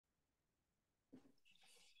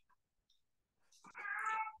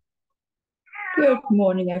Good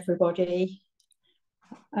morning, everybody.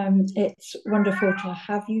 It's wonderful to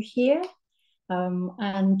have you here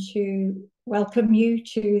and to welcome you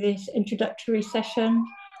to this introductory session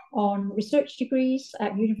on research degrees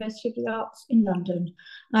at University of the Arts in London.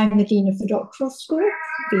 I'm the Dean of the Doctoral School,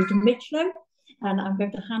 Vida Midgelow, and I'm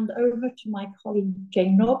going to hand over to my colleague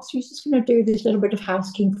Jane Nobbs, who's just going to do this little bit of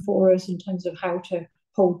housekeeping for us in terms of how to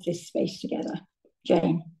hold this space together.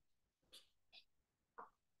 Jane.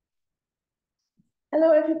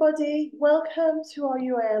 Hello everybody, welcome to our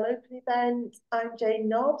UAL Open event. I'm Jane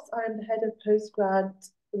Nobbs, I'm the Head of Postgrad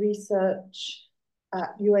Research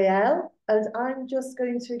at UAL, and I'm just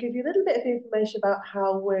going to give you a little bit of information about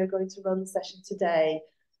how we're going to run the session today.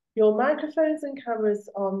 Your microphones and cameras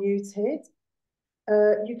are muted.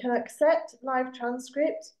 You can accept live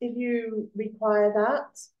transcript if you require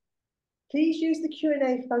that. Please use the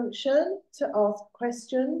Q&A function to ask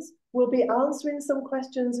questions. We'll be answering some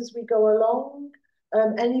questions as we go along.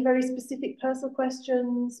 Any very specific personal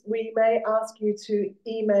questions, we may ask you to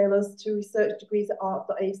email us to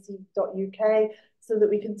researchdegrees@art.ac.uk so that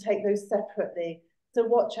we can take those separately. So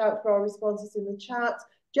watch out for our responses in the chat.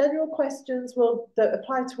 General questions that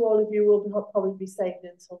apply to all of you will probably be saved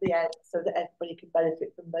until the end so that everybody can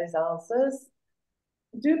benefit from those answers.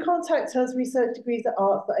 Do contact us,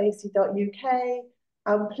 researchdegrees@art.ac.uk,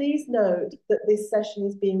 and please note that this session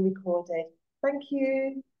is being recorded. Thank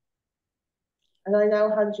you. And I now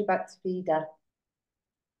hand you back to Vida.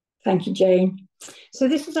 Thank you, Jane. So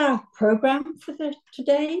this is our programme for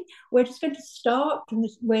today. We're just going to start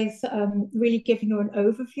with really giving you an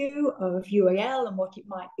overview of UAL and what it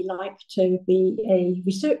might be like to be a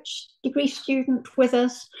research degree student with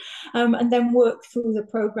us, and then work through the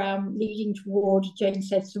programme leading toward, Jane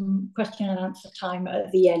said, some question and answer time at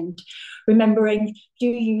the end. Remembering, do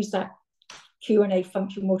use that Q&A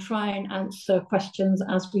function. We'll try and answer questions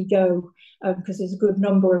as we go because there's a good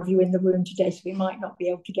number of you in the room today, so we might not be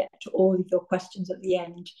able to get to all of your questions at the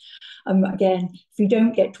end. Again, if you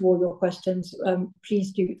don't get to all your questions,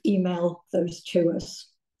 please do email those to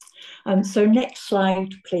us. So next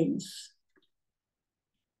slide, please.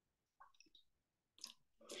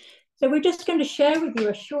 So we're just going to share with you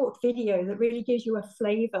a short video that really gives you a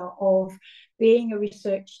flavour of being a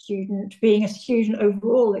research student, being a student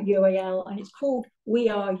overall at UAL, and it's called We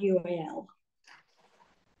Are UAL.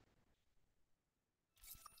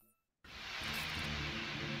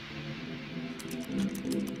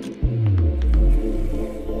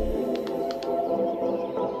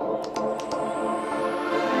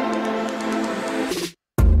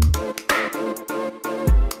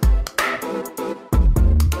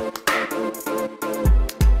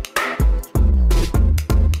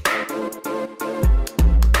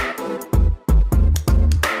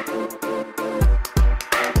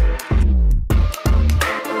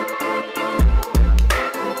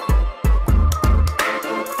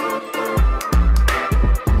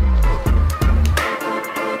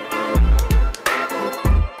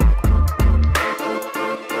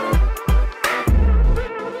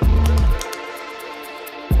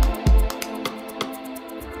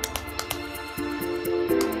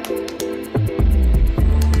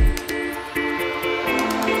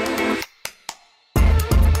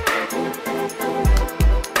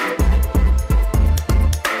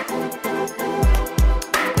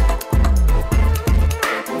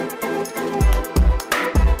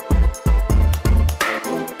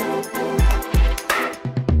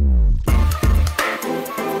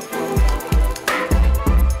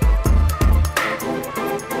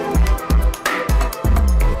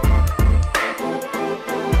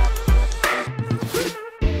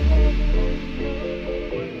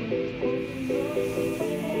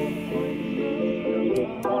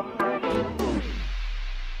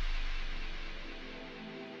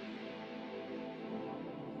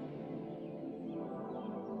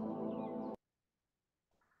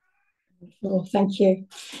 Well, thank you.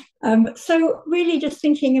 So really just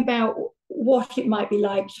thinking about what it might be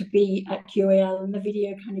like to be at UAL, and the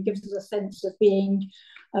video kind of gives us a sense of being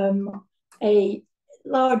a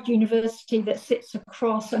large university that sits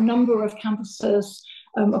across a number of campuses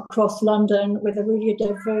across London with a really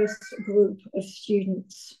diverse group of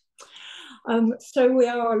students. So we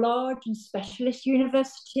are a large and specialist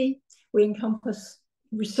university. We encompass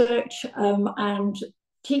research and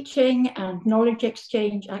teaching and knowledge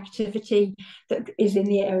exchange activity that is in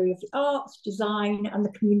the area of the arts, design, and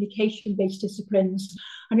the communication-based disciplines,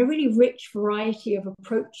 and a really rich variety of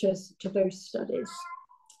approaches to those studies.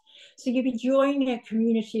 So you'll be joining a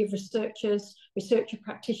community of researchers, researcher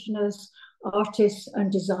practitioners, artists,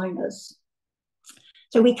 and designers.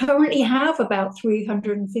 So we currently have about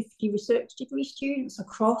 350 research degree students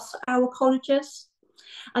across our colleges,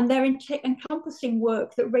 and they're encompassing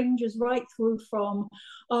work that ranges right through from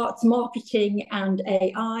arts marketing and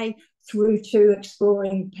AI through to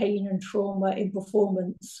exploring pain and trauma in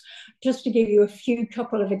performance. Just to give you a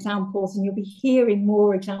couple of examples, and you'll be hearing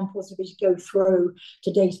more examples as we go through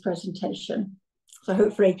today's presentation. So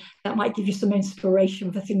hopefully that might give you some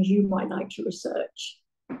inspiration for things you might like to research.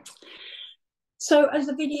 So as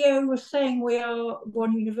the video was saying, we are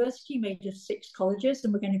one university made of 6 colleges,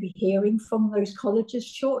 and we're going to be hearing from those colleges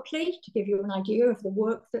shortly to give you an idea of the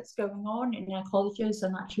work that's going on in our colleges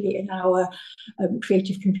and actually in our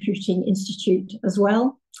Creative Computing Institute as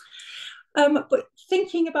well. But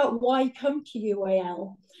thinking about why come to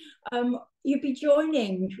UAL, you'd be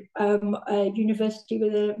joining a university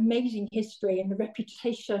with an amazing history and the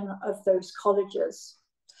reputation of those colleges.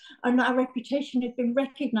 And our reputation has been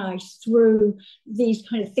recognised through these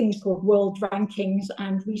kind of things called world rankings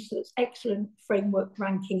and research excellence framework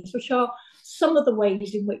rankings, which are some of the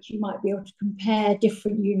ways in which you might be able to compare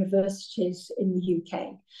different universities in the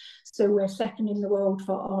UK. So we're second in the world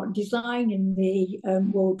for art and design in the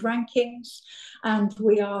world rankings, and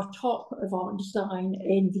we are top of art and design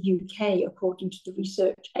in the UK according to the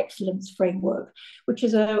research excellence framework, which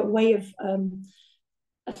is a way of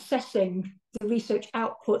assessing the research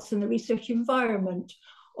outputs and the research environment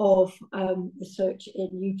of research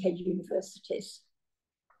in UK universities.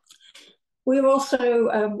 We're also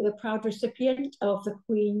the proud recipient of the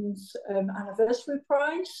Queen's Anniversary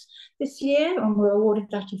Prize this year, and we're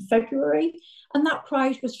awarded that in February. And that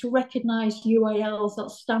prize was to recognise UAL's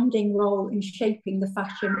outstanding role in shaping the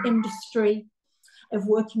fashion industry, of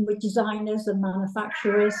working with designers and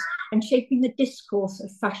manufacturers, and shaping the discourse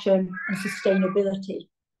of fashion and sustainability.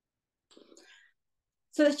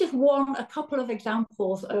 So there's just a couple of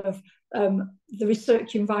examples of the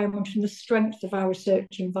research environment and the strength of our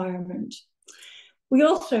research environment. We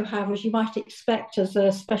also have, as you might expect as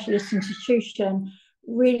a specialist institution,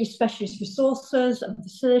 really specialist resources and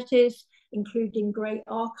facilities, including great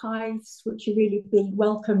archives, which you really be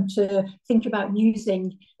welcome to think about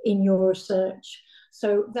using in your research.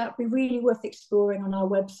 So that'd be really worth exploring on our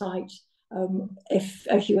website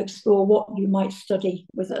as you explore what you might study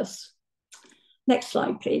with us. Next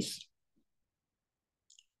slide, please.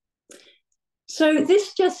 So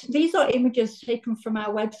these are images taken from our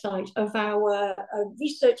website of our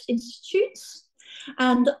research institutes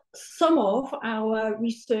and some of our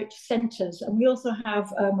research centres. And we also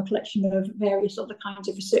have a collection of various other kinds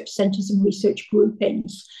of research centres and research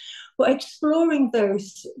groupings. But exploring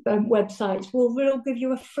those websites will give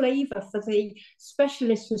you a flavour for the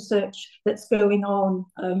specialist research that's going on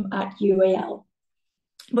at UAL.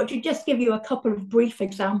 But to just give you a couple of brief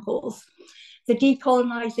examples, the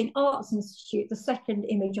Decolonising Arts Institute, the second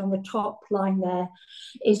image on the top line there,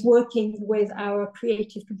 is working with our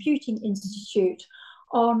Creative Computing Institute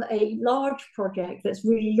on a large project that's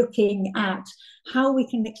really looking at how we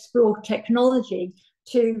can explore technology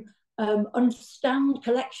to understand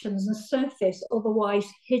collections and surface otherwise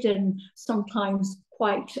hidden, sometimes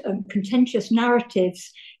quite contentious narratives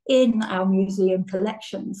in our museum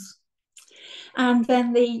collections. And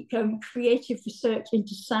then the creative research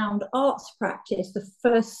into sound arts practice, the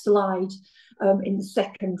first slide in the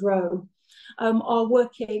second row, are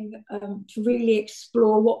working to really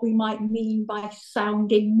explore what we might mean by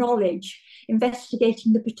sounding knowledge,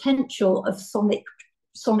 investigating the potential of sonic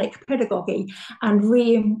pedagogy and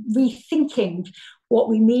rethinking what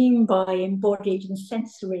we mean by embodied and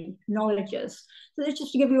sensory knowledges. So that's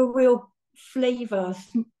just to give you a real flavour,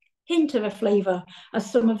 hint of a flavour of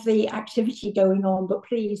some of the activity going on, but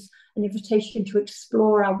please, an invitation to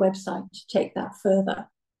explore our website to take that further.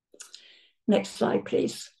 Next slide,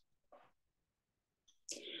 please.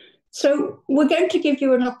 So we're going to give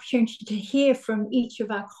you an opportunity to hear from each of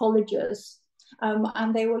our colleges,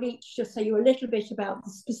 and they will each just say you a little bit about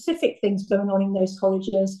the specific things going on in those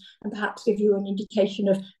colleges and perhaps give you an indication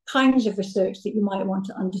of kinds of research that you might want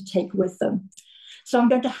to undertake with them. So I'm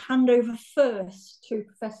going to hand over first to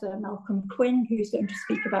Professor Malcolm Quinn, who's going to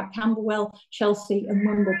speak about Camberwell, Chelsea and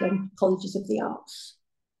Wimbledon Colleges of the Arts.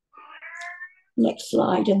 Next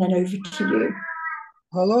slide, and then over to you.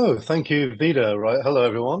 Hello, thank you, Vida. Right, hello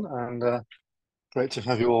everyone, and great to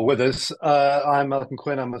have you all with us. I'm Malcolm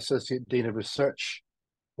Quinn. I'm Associate Dean of Research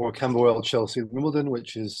for Camberwell, Chelsea and Wimbledon,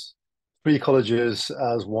 which is 3 colleges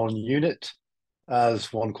as one unit,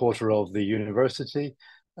 as one quarter of the university.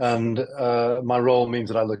 And my role means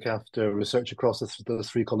that I look after research across those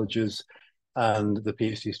 3 colleges and the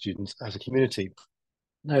PhD students as a community.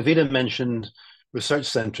 Now, Vida mentioned research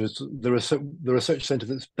centres. The research centre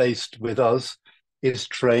that's based with us is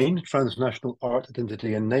TRAIN, Transnational Art,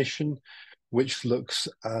 Identity and Nation, which looks,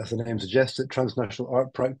 as the name suggests, at transnational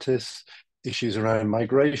art practice, issues around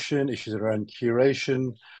migration, issues around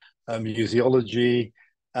curation, museology,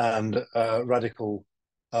 and radical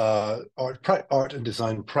art and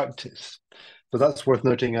design practice. So that's worth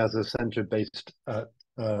noting as a centre based at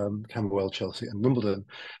Camberwell, Chelsea, and Wimbledon.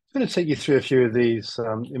 I'm going to take you through a few of these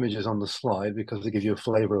images on the slide because they give you a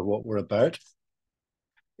flavour of what we're about.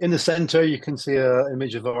 In the centre, you can see an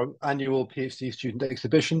image of our annual PhD student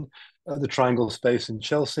exhibition at the Triangle Space in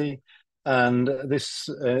Chelsea. And this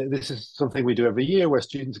is something we do every year where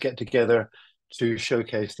students get together to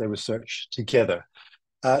showcase their research together.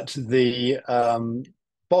 At the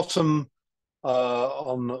bottom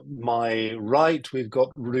on my right, we've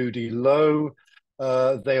got Rudy Lowe.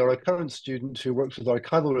 They are a current student who works with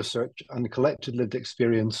archival research and collected lived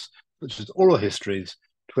experience, such as oral histories,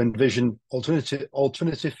 to envision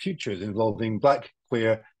alternative futures involving Black,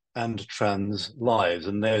 queer, and trans lives.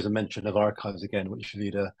 And there's a mention of archives again, which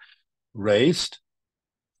Vida raised.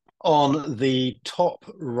 On the top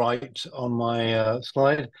right on my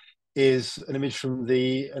slide is an image from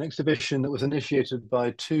an exhibition that was initiated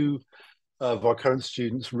by two of our current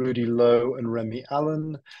students, Rudy Lowe and Remy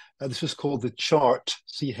Allen. This was called the Chart,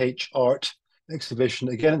 CH Art exhibition,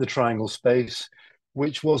 again at the Triangle Space,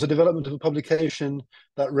 which was a development of a publication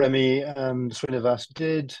that Remy and Srinivas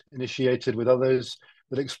initiated with others,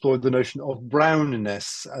 that explored the notion of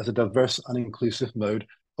brownness as a diverse and inclusive mode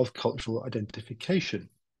of cultural identification.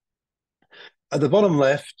 At the bottom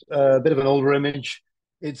left, a bit of an older image.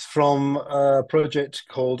 It's from a project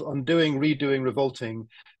called Undoing, Redoing, Revolting,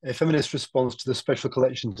 a feminist response to the special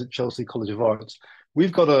collections at Chelsea College of Arts.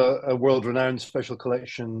 We've got a world-renowned special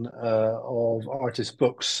collection of artist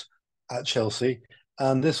books at Chelsea,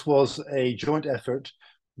 and this was a joint effort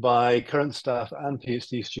by current staff and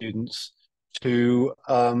PhD students to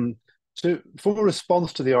form a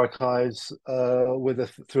response to the archives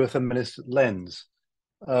through a feminist lens.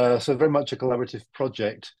 So very much a collaborative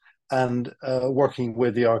project, and working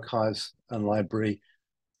with the archives and library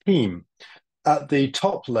team. At the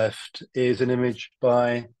top left is an image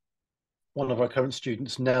by one of our current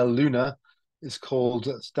students, Nell Luna. It's called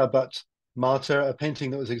Stabat Mater, a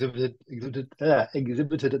painting that was exhibited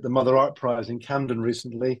at the Mother Art Prize in Camden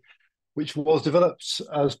recently, which was developed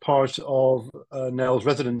as part of Nell's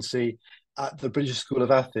residency at the British School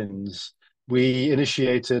of Athens. We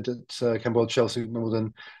initiated at Camberwell, Chelsea,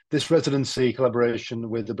 Wimbledon, this residency collaboration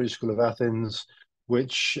with the British School of Athens,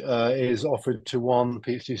 which is offered to one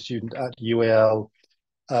PhD student at UAL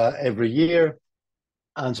every year,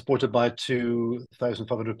 and supported by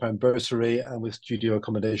 £2,500 bursary, and with studio and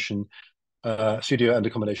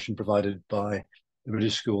accommodation provided by the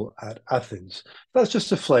British School at Athens. That's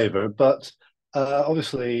just a flavour, but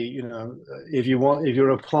obviously, if you're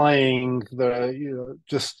applying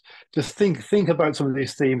just think about some of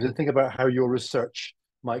these themes and think about how your research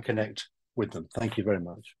might connect with them. Thank you very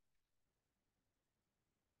much.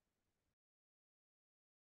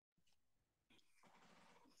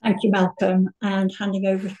 Thank you, Malcolm, and handing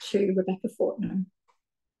over to Rebecca Fortnum.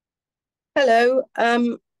 Hello.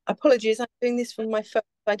 Apologies, I'm doing this from my phone.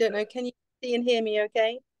 I don't know. Can you see and hear me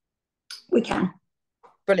okay? We can.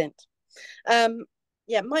 Brilliant.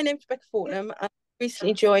 Yeah, my name's Rebecca Fortnum. I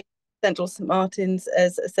recently joined Central St Martin's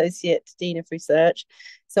as Associate Dean of Research.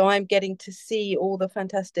 So I'm getting to see all the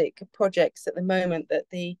fantastic projects at the moment that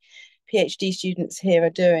the PhD students here are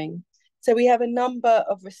doing. So we have a number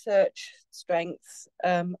of research strengths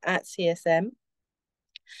at CSM.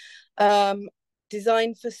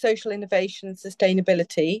 Design for social innovation and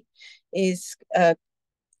sustainability is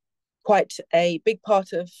quite a big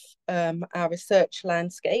part of our research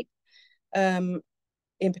landscape.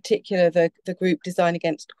 In particular, the group Design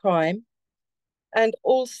Against Crime, and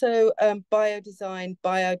also biodesign,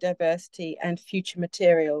 biodiversity, and future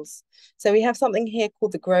materials. So we have something here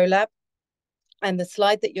called the Grow Lab, and the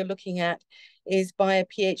slide that you're looking at is by a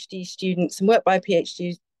PhD student, some work by a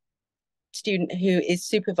PhD student who is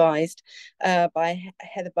supervised by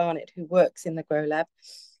Heather Barnett, who works in the Grow Lab.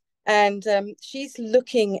 And she's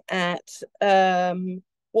looking at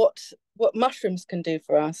what mushrooms can do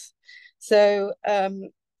for us. So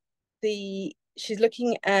she's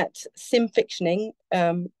looking at sim-fictioning,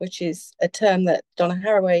 which is a term that Donna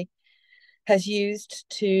Haraway has used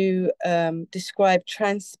to describe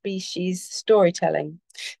trans-species storytelling.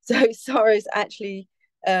 So Sarah is actually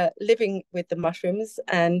living with the mushrooms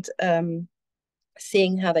and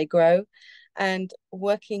seeing how they grow and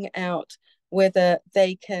working out whether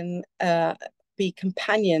they can be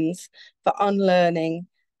companions for unlearning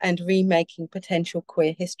and remaking potential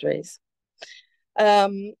queer histories.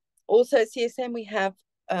 Also at CSM, we have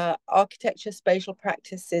architecture, spatial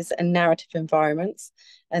practices, and narrative environments,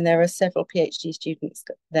 and there are several PhD students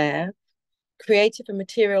there. Creative and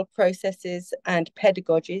material processes and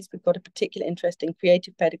pedagogies. We've got a particular interest in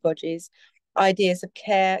creative pedagogies, ideas of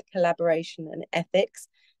care, collaboration, and ethics,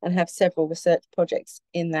 and have several research projects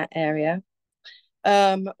in that area.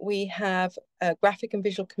 We have graphic and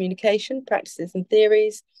visual communication practices and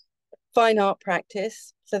theories, fine art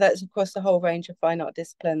practice, so that's across the whole range of fine art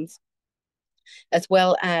disciplines, as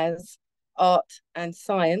well as art and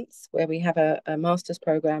science, where we have a master's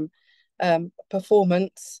program,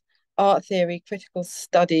 performance, art theory, critical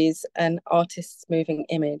studies, and artists' moving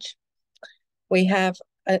image. We have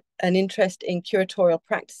an interest in curatorial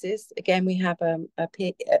practices. Again, we have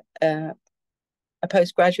a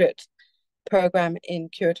postgraduate program in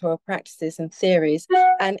curatorial practices and theories,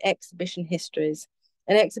 and exhibition histories.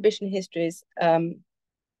 And exhibition histories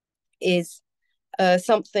is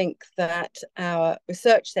something that our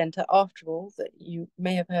research centre, after all, that you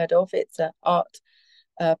may have heard of, it's an art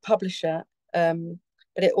publisher,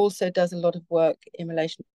 but it also does a lot of work in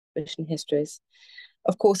relation to exhibition histories.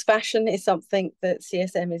 Of course, fashion is something that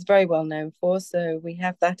CSM is very well known for, so we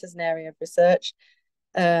have that as an area of research.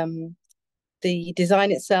 The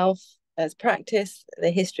design itself as practice, the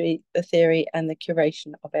history, the theory, and the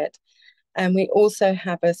curation of it. And we also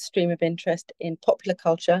have a stream of interest in popular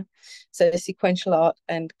culture, so sequential art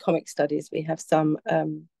and comic studies. We have some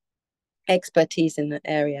expertise in that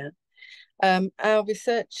area. Our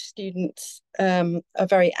research students are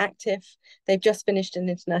very active. They've just finished an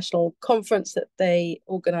international conference that they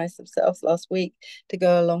organised themselves last week to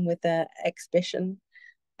go along with their exhibition.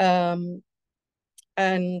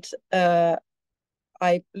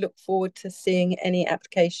 I look forward to seeing any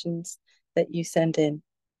applications that you send in.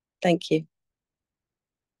 Thank you.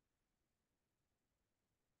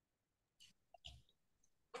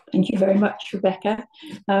 Thank you very much, Rebecca.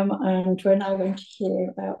 And we're now going to hear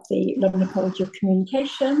about the London College of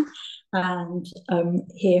Communication and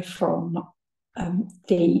hear from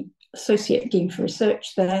the Associate Dean for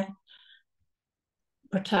Research there,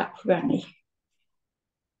 Pratap Rani.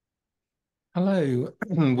 Hello,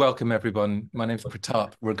 welcome everyone. My name is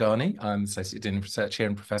Pratap Ragani. I'm Associate Dean of Research here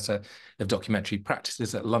and Professor of Documentary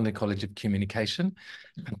Practices at London College of Communication.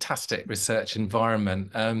 Fantastic research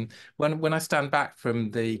environment. When I stand back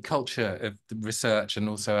from the culture of the research and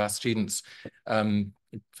also our students,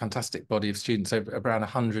 fantastic body of students, around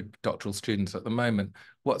 100 doctoral students at the moment,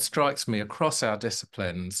 what strikes me across our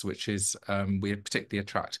disciplines, which is we particularly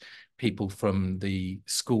attract people from the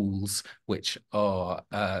schools which are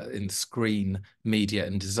in screen, media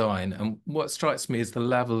and design. And what strikes me is the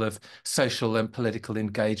level of social and political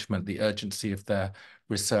engagement, the urgency of their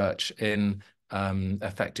research in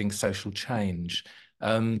affecting social change.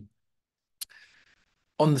 On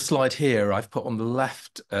the slide here, I've put on the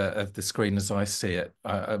left of the screen as I see it,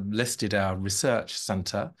 I've listed our research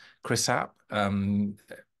centre, CRISAP,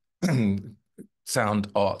 Sound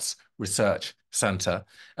Arts Research Centre.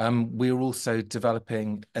 We're also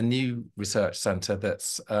developing a new research centre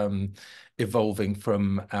that's evolving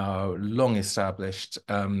from our long-established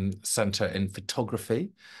centre in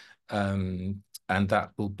photography. And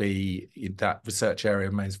that research area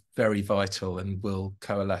remains very vital and will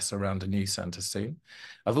coalesce around a new centre soon.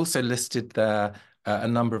 I've also listed there a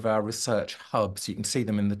number of our research hubs. You can see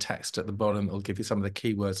them in the text at the bottom. It'll give you some of the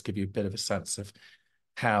keywords, give you a bit of a sense of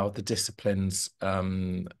how the disciplines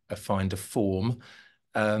find a form.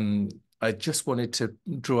 I just wanted to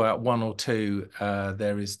draw out one or two.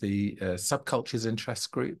 There is the subcultures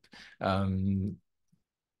interest group.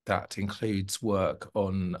 That includes work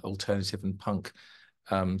on alternative and punk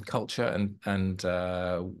culture, and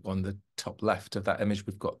on the top left of that image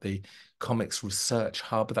we've got the comics research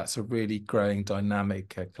hub. That's a really growing, dynamic,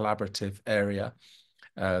 collaborative area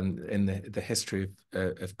in the history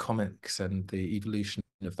of comics and the evolution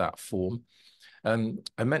of that form.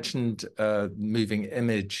 I mentioned moving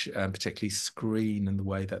image, particularly screen, and the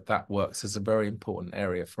way that works is a very important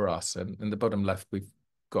area for us. And in the bottom left, we've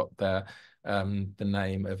got there the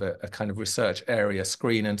name of a kind of research area,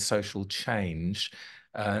 screen and social change,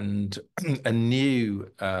 and a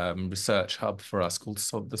new research hub for us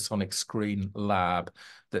called the Sonic Screen Lab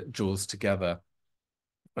that draws together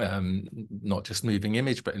not just moving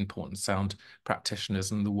image, but important sound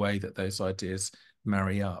practitioners and the way that those ideas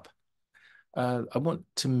marry up. I want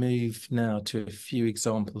to move now to a few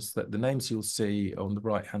examples that the names you'll see on the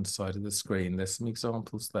right-hand side of the screen. There's some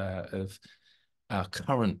examples there of our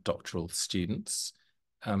current doctoral students.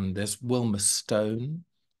 There's Wilma Stone.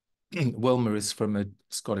 Wilma is from a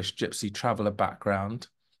Scottish gypsy traveller background.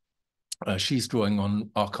 She's drawing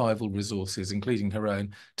on archival resources, including her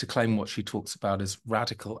own, to claim what she talks about as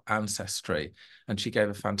radical ancestry. And she gave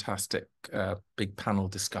a fantastic big panel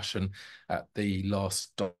discussion at the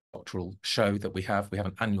last doctoral show that we have. We have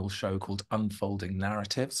an annual show called Unfolding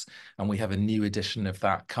Narratives, and we have a new edition of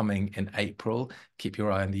that coming in April. Keep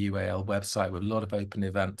your eye on the UAL website with a lot of open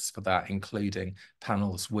events for that, including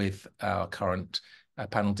panels with our current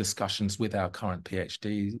panel discussions with our current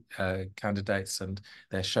PhD candidates, and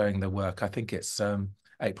they're showing their work. I think it's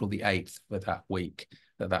April the 8th for that week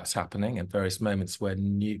that's happening, and various moments where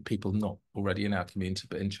new people not already in our community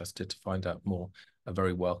but interested to find out more are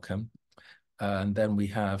very welcome. And then we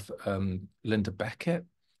have Linda Beckett.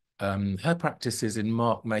 Her practice is in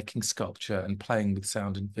mark making, sculpture, and playing with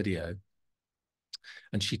sound and video.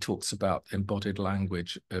 And she talks about embodied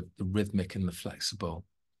language, the rhythmic and the flexible.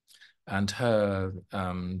 And her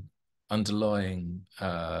underlying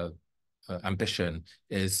ambition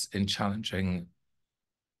is in challenging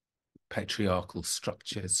patriarchal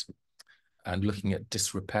structures and looking at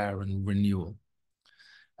disrepair and renewal.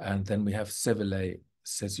 And then we have Cévile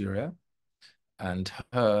Césuria, and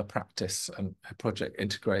her practice and her project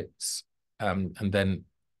integrates and then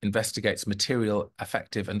investigates material,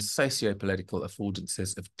 affective, and socio-political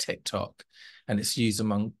affordances of TikTok and its use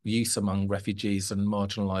among refugees and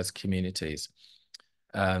marginalized communities.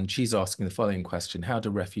 She's asking the following question: how do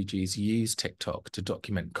refugees use TikTok to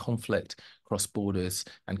document conflict, cross borders,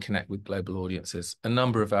 and connect with global audiences? A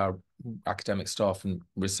number of our academic staff and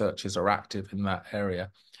researchers are active in that area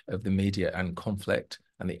of the media and conflict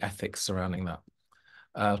and the ethics surrounding that.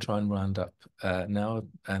 I'll try and round up now.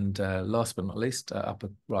 And last but not least, upper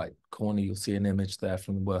right corner, you'll see an image there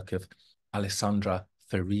from the work of Alessandra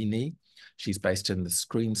Ferrini. She's based in the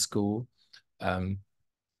Screen School.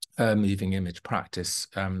 Her moving image practice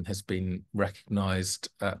has been recognised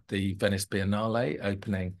at the Venice Biennale,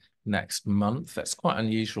 opening next month. That's quite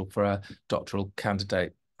unusual for a doctoral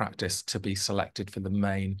candidate practice to be selected for the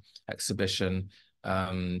main exhibition.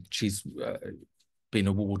 She's been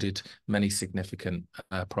awarded many significant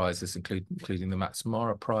prizes, including the Max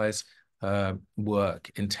Mara Prize.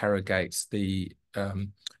 Work interrogates the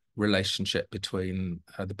relationship between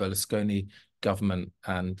the Berlusconi government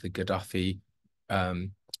and the Gaddafi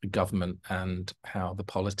government, and how the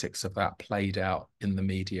politics of that played out in the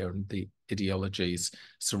media and the ideologies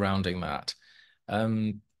surrounding that.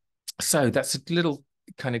 So that's a little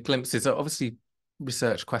kind of glimpses. Obviously,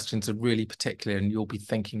 research questions are really particular, and you'll be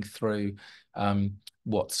thinking through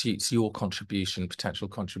what suits your contribution, potential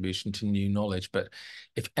contribution to new knowledge. But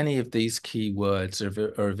if any of these key words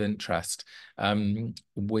are of interest,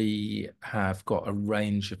 we have got a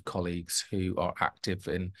range of colleagues who are active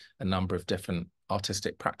in a number of different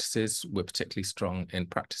artistic practices. We're particularly strong in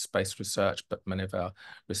practice-based research, but many of our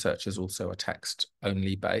researchers also are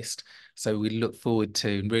text-only based. So we look forward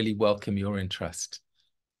to and really welcome your interest.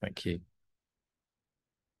 Thank you.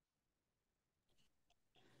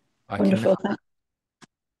 Wonderful.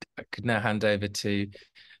 I could now hand over to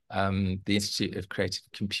the Institute of Creative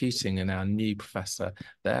Computing and our new professor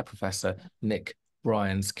there, Professor Nick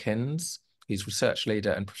Bryans-Kins. He's research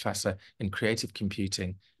leader and professor in creative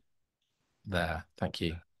computing there. Thank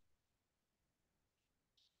you.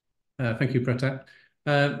 Thank you, Pratap.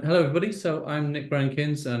 Hello, everybody. So I'm Nick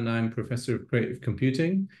Bryans-Kins, and I'm Professor of Creative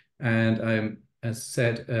Computing, and I'm, as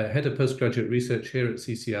said, Head of Postgraduate Research here at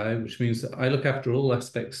CCI, which means that I look after all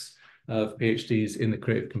aspects of PhDs in the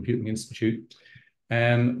Creative Computing Institute.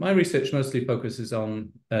 My research mostly focuses on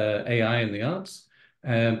AI and the arts,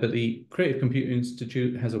 but the Creative Computing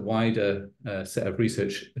Institute has a wider set of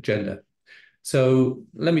research agenda. So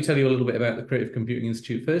let me tell you a little bit about the Creative Computing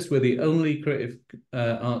Institute first. We're the only creative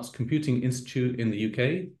arts computing institute in the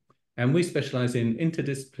UK, and we specialize in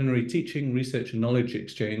interdisciplinary teaching, research, and knowledge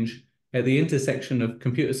exchange at the intersection of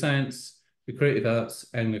computer science, the creative arts,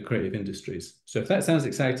 and the creative industries. So if that sounds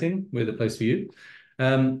exciting, we're the place for you.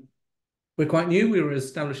 We're quite new. We were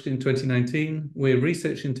established in 2019. We're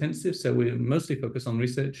research intensive, so we're mostly focused on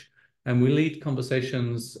research. And we lead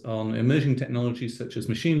conversations on emerging technologies such as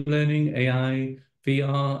machine learning, AI,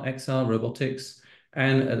 VR, XR, robotics.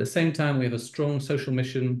 And at the same time, we have a strong social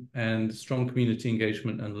mission and strong community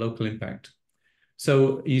engagement and local impact.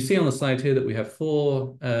 So you see on the slide here that we have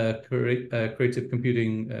 4 creative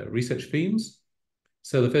computing research themes.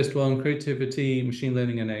 So the first one, creativity, machine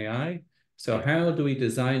learning, and AI. So how do we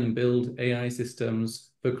design and build AI systems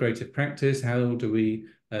for creative practice? How do we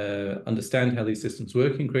understand how these systems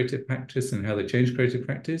work in creative practice and how they change creative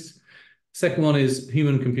practice? Second one is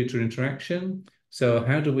human-computer interaction. So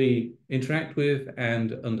how do we interact with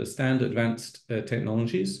and understand advanced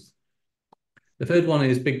technologies? The third one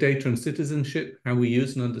is big data and citizenship, how we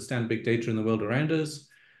use and understand big data in the world around us.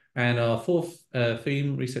 And our fourth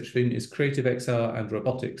research theme, is creative XR and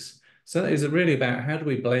robotics. So that is really about how do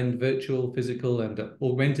we blend virtual, physical, and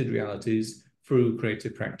augmented realities through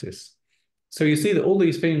creative practice. So you see that all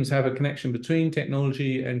these themes have a connection between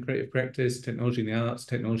technology and creative practice, technology in the arts,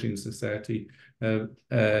 technology in society. And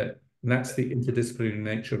that's the interdisciplinary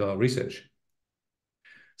nature of our research.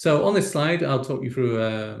 So on this slide, I'll talk you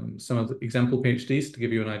through some of the example PhDs to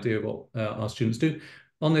give you an idea of what our students do.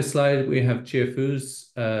 On this slide, we have Chia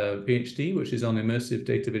Fu's PhD, which is on immersive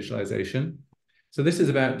data visualization. So this is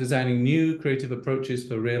about designing new creative approaches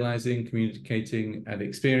for realizing, communicating, and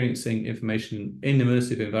experiencing information in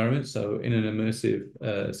immersive environments. So in an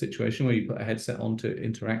immersive situation where you put a headset on to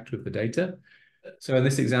interact with the data. So in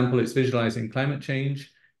this example, it's visualizing climate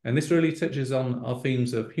change. And this really touches on our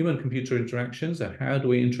themes of human-computer interactions. So how do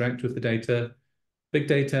we interact with the data, big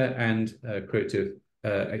data, and creative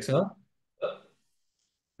XR?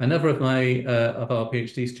 Another of our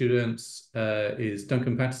PhD students is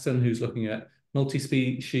Duncan Patterson, who's looking at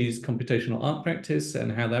multi-species computational art practice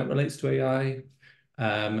and how that relates to AI.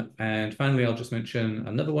 And finally, I'll just mention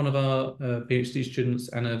another one of our PhD students,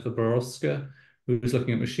 Anna Zaborowska, who's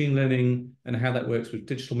looking at machine learning and how that works with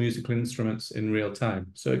digital musical instruments in real time.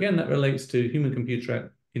 So again, that relates to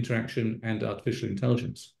human-computer interaction and artificial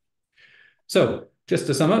intelligence. So just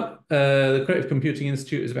to sum up, the Creative Computing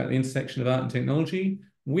Institute is about the intersection of art and technology.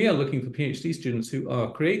 We are looking for PhD students who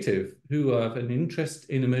are creative, who have an interest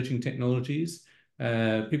in emerging technologies,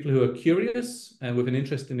 people who are curious and with an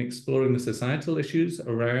interest in exploring the societal issues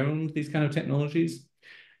around these kind of technologies,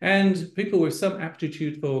 and people with some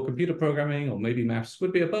aptitude for computer programming or maybe maths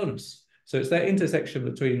would be a bonus. So it's that intersection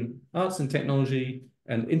between arts and technology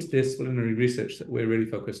and interdisciplinary research that we're really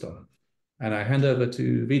focused on. And I hand over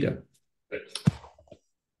to Vida.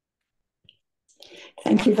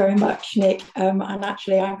 Thank you very much, Nick. And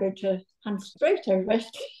actually, I'm going to hand straight over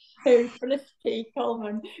to Felicity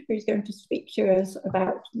Coleman, who's going to speak to us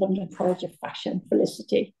about London College of Fashion.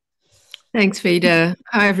 Felicity. Thanks, Vida.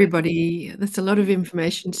 Hi, everybody. That's a lot of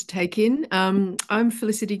information to take in. I'm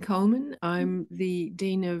Felicity Coleman. I'm the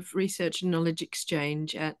Dean of Research and Knowledge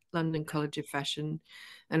Exchange at London College of Fashion,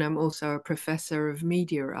 and I'm also a Professor of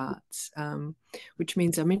Media Arts, which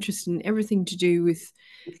means I'm interested in everything to do with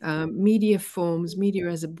media forms, media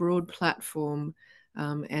as a broad platform,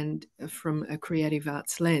 and from a creative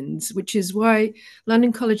arts lens, which is why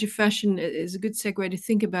London College of Fashion is a good segue to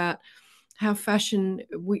think about how fashion,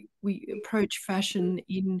 we approach fashion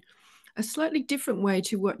in a slightly different way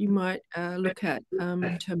to what you might look at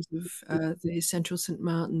in terms of the Central St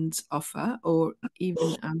Martin's offer, or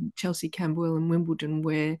even Chelsea, Camberwell and Wimbledon,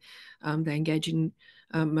 where they engage in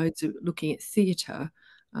modes of looking at theatre,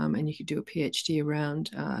 and you could do a PhD around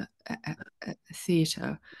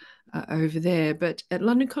theatre over there. But at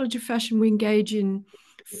London College of Fashion, we engage in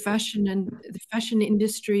fashion and the fashion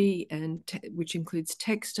industry, and which includes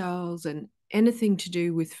textiles and anything to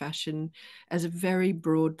do with fashion as a very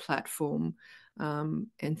broad platform,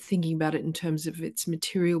 and thinking about it in terms of its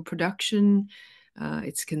material production,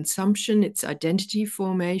 its consumption, its identity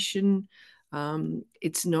formation.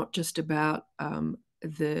 It's not just about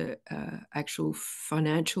the actual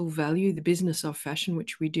financial value, the business of fashion,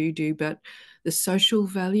 which we do, but the social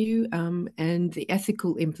value and the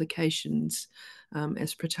ethical implications,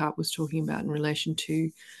 as Pratap was talking about, in relation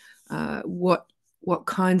to what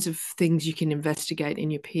kinds of things you can investigate in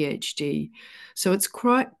your PhD. So it's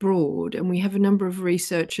quite broad, and we have a number of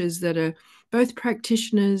researchers that are both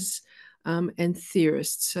practitioners and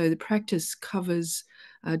theorists. So the practice covers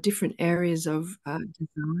different areas of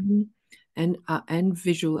design and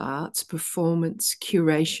visual arts, performance,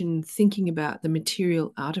 curation, thinking about the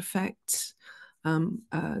material artifacts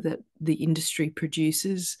that the industry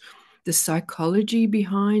produces, the psychology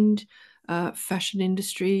behind fashion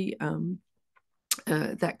industry,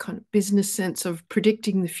 that kind of business sense of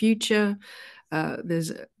predicting the future.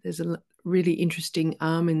 There's a really interesting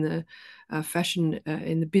arm in the fashion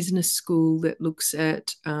in the business school that looks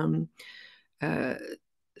at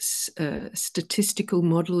statistical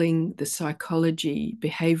modeling, the psychology,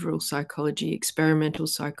 behavioral psychology, experimental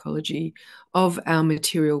psychology of our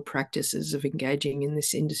material practices of engaging in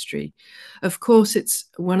this industry. Of course, it's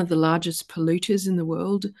one of the largest polluters in the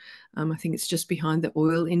world. I think it's just behind the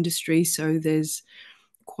oil industry. So there's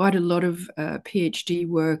quite a lot of PhD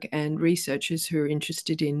work and researchers who are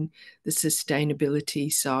interested in the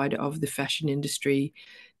sustainability side of the fashion industry,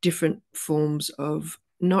 different forms of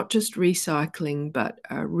not just recycling, but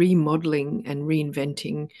remodeling and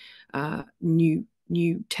reinventing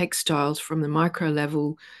new textiles from the micro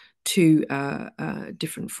level to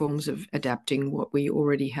different forms of adapting what we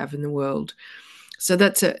already have in the world. So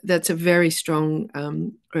that's a very strong,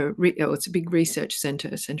 it's a big research centre,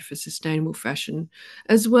 a centre for sustainable fashion,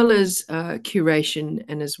 as well as curation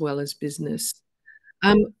and as well as business.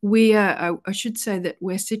 I should say that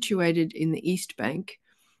we're situated in the East Bank,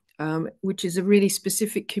 which is a really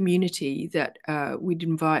specific community that we'd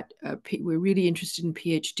invite. We're really interested in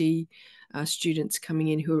PhD students coming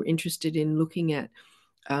in who are interested in looking at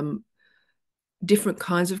different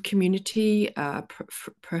kinds of community,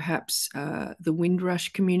 perhaps the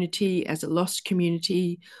Windrush community as a lost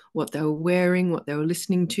community, what they were wearing, what they were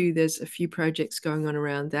listening to. There's a few projects going on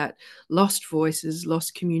around that. Lost voices,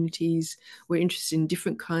 lost communities. We're interested in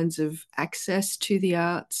different kinds of access to the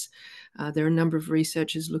arts. There are a number of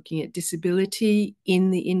researchers looking at disability in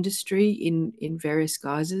the industry in various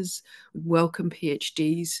guises. Welcome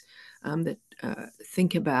PhDs that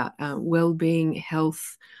think about well-being,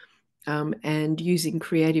 health, and using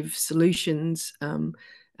creative solutions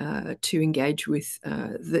to engage with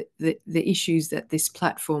the issues that this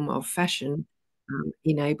platform of fashion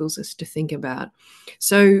enables us to think about.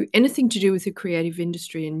 So anything to do with the creative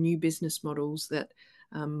industry and new business models that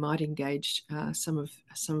might engage some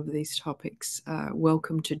of these topics,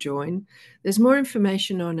 welcome to join. There's more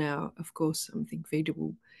information on our, of course, I think Vida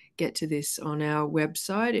will get to this on our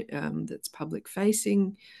website that's public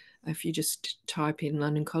facing. If you just type in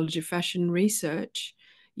London College of Fashion Research,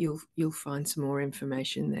 you'll find some more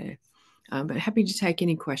information there. But happy to take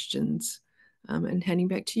any questions. And handing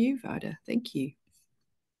back to you, Vida. Thank you.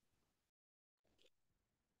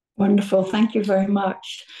 Wonderful, thank you very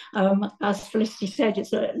much. As Felicity said,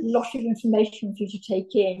 it's a lot of information for you to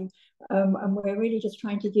take in, and we're really just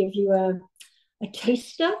trying to give you a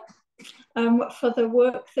taster for the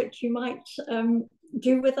work that you might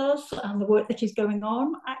do with us and the work that is going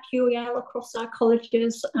on at UAL across our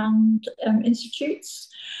colleges and institutes.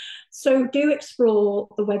 So do explore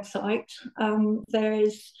the website. There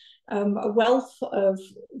is a wealth of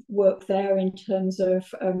work there in terms of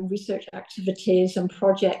research activities and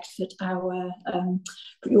projects that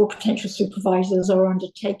your potential supervisors are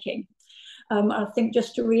undertaking. I think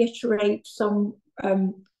just to reiterate some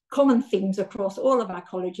common themes across all of our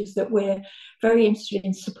colleges, that we're very interested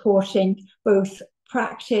in supporting both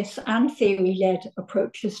practice and theory-led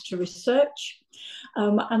approaches to research,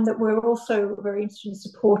 and that we're also very interested in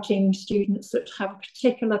supporting students that have a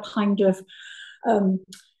particular kind of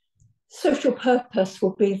social purpose,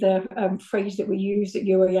 will be the phrase that we use at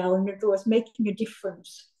UAL, and in other words, making a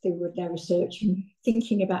difference through their research and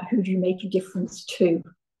thinking about who do you make a difference to.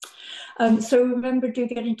 So remember, do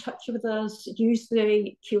get in touch with us, use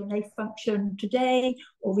the Q&A function today,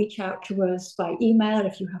 or reach out to us by email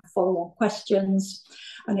if you have follow-on questions,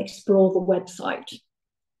 and explore the website.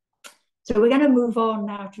 So we're going to move on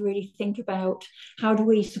now to really think about how do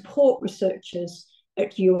we support researchers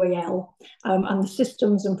at UAL, and the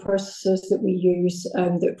systems and processes that we use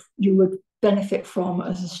that you would benefit from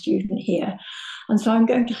as a student here. And so I'm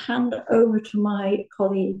going to hand over to my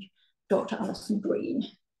colleague, Dr. Alison Green.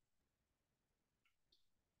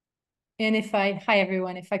 And hi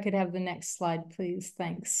everyone, if I could have the next slide, please,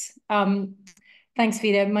 thanks. Thanks,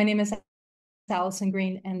 Vida. My name is Alison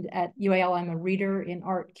Green, and at UAL, I'm a reader in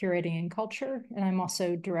art, curating, and culture, and I'm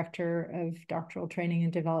also director of doctoral training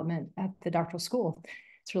and development at the doctoral school.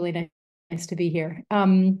 It's really nice to be here.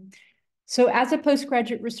 So as a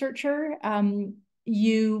postgraduate researcher,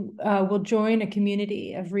 you will join a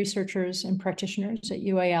community of researchers and practitioners at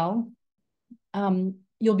UAL.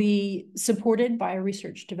 You'll be supported by a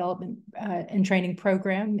research development and training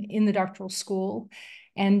program in the doctoral school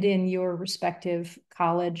and in your respective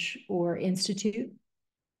college or institute.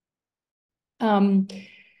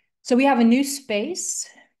 So we have a new space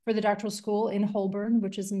for the doctoral school in Holborn,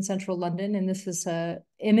 which is in central London. And this is an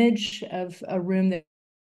image of a room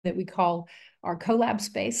that we call our collab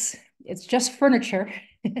space. It's just furniture.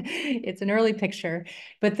 It's an early picture,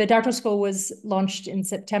 but the doctoral school was launched in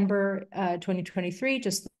September 2023,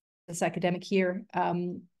 just this academic year.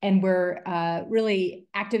 And we're really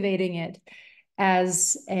activating it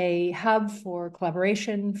as a hub for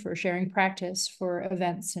collaboration, for sharing practice, for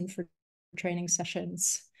events, and for training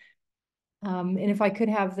sessions. And if I could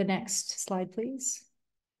have the next slide, please.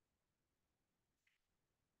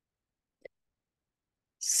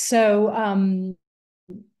 So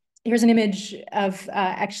here's an image of,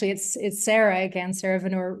 actually, it's Sarah again, Sarah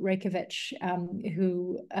Vanor Reykjavik,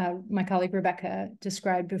 who my colleague Rebecca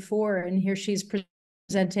described before. And here she's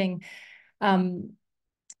presenting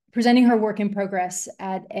her work in progress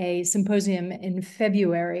at a symposium in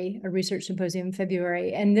February, a research symposium in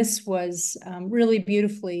February. And this was really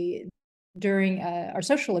beautifully during our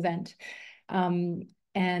social event.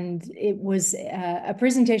 And it was a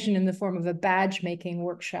presentation in the form of a badge making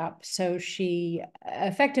workshop. So she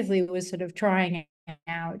effectively was sort of trying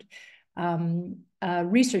out a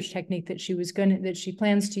research technique that she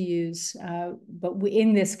plans to use, but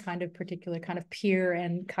in this kind of particular kind of peer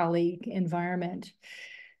and colleague environment.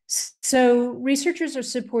 So researchers are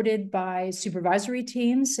supported by supervisory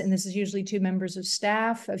teams, and this is usually 2 members of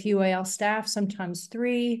staff, of UAL staff, sometimes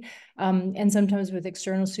 3, and sometimes with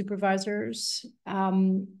external supervisors.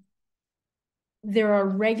 There are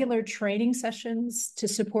regular training sessions to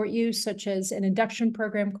support you, such as an induction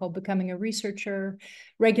program called Becoming a Researcher,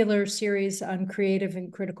 regular series on creative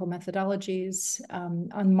and critical methodologies,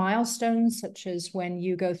 on milestones, such as when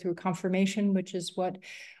you go through confirmation, which is what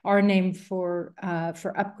our name for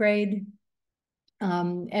upgrade,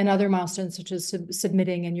 and other milestones, such as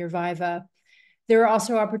submitting in your Viva. There are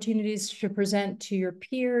also opportunities to present to your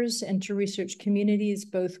peers and to research communities,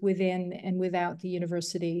 both within and without the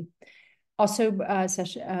university. Also,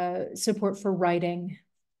 support for writing.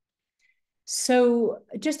 So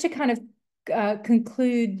just to kind of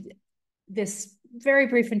conclude this very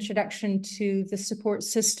brief introduction to the support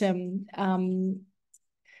system, I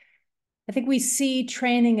think we see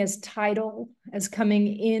training as tidal, as coming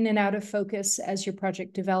in and out of focus as your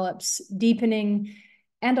project develops, deepening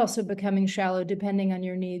and also becoming shallow depending on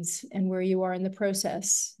your needs and where you are in the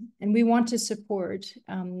process. And we want to support,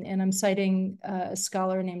 and I'm citing a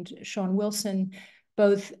scholar named Sean Wilson,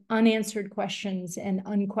 both unanswered questions and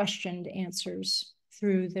unquestioned answers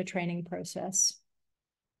through the training process.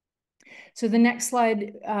 So the next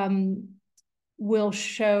slide will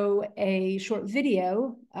show a short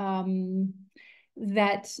video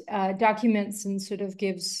that documents and sort of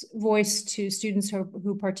gives voice to students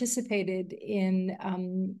who participated in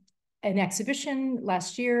an exhibition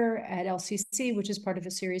last year at LCC, which is part of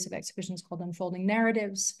a series of exhibitions called Unfolding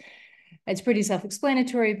Narratives. It's pretty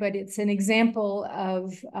self-explanatory, but it's an example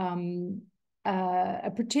of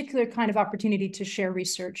a particular kind of opportunity to share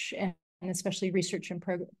research, and especially research in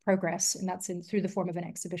progress, and that's through the form of an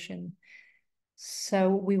exhibition. So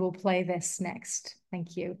we will play this next.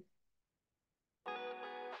 Thank you.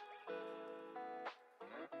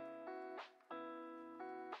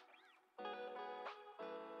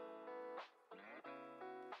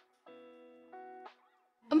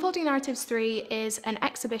 Unfolding Narratives 3 is an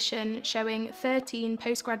exhibition showing 13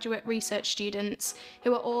 postgraduate research students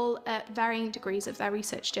who are all at varying degrees of their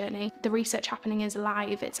research journey. The research happening is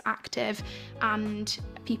live, it's active, and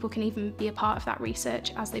people can even be a part of that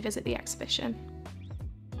research as they visit the exhibition.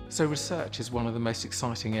 So research is one of the most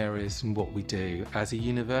exciting areas in what we do. As a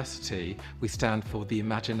university, we stand for the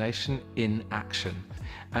imagination in action.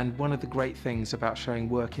 And one of the great things about showing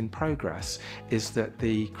work in progress is that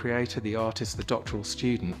the creator, the artist, the doctoral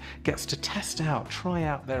student gets to test out, try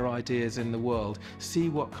out their ideas in the world, see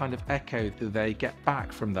what kind of echo they get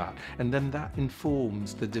back from that, and then that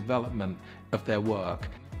informs the development of their work.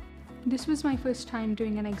 This was my first time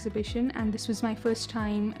doing an exhibition, and this was my first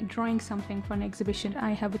time drawing something for an exhibition.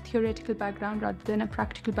 I have a theoretical background rather than a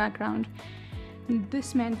practical background.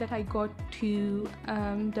 This meant that I got to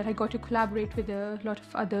collaborate with a lot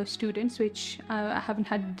of other students, which I haven't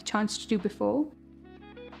had the chance to do before.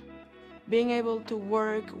 Being able to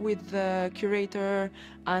work with the curator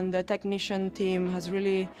and the technician team has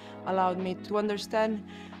really allowed me to understand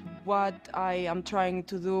what I am trying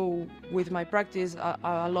to do with my practice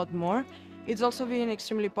a lot more. It's also been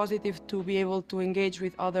extremely positive to be able to engage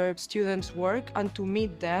with other students' work and to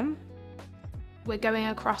meet them. We're going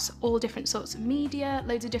across all different sorts of media,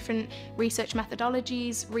 loads of different research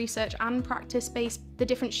methodologies, research and practice space. The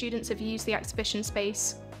different students have used the exhibition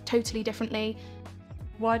space totally differently.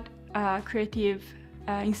 What a creative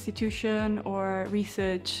institution or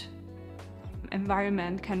research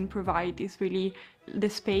environment can provide is really the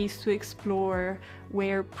space to explore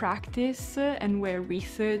where practice and where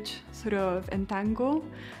research sort of entangle.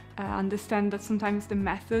 Understand that sometimes the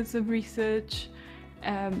methods of research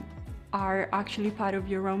are actually part of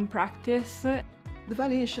your own practice. The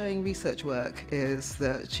value in showing research work is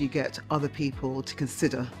that you get other people to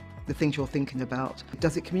consider the things you're thinking about.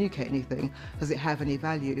 Does it communicate anything? Does it have any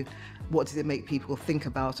value? What does it make people think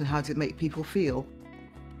about, and how does it make people feel?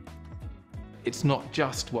 It's not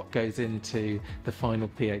just what goes into the final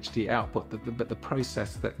PhD output, but the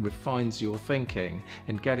process that refines your thinking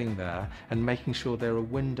in getting there and making sure there are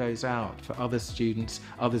windows out for other students,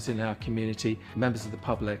 others in our community, members of the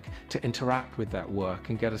public to interact with that work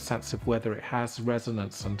and get a sense of whether it has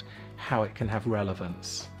resonance and how it can have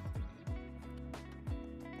relevance.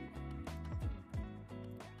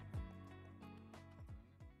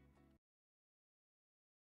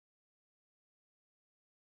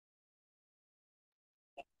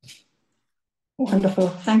 Wonderful.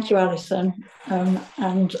 Thank you, Alison.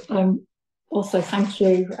 And also thank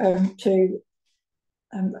you to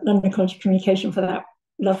London College of Communication for that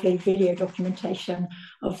lovely video documentation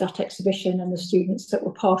of that exhibition and the students that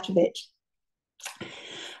were part of it.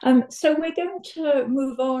 So we're going to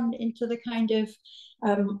move on into the kind of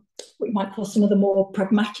what you might call some of the more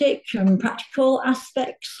pragmatic and practical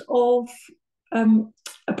aspects of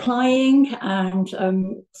applying and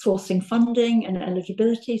sourcing funding and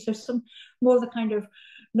eligibility. So some more of the kind of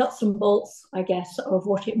nuts and bolts, I guess, of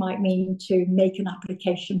what it might mean to make an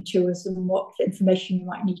application to us and what information you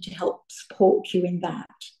might need to help support you in that.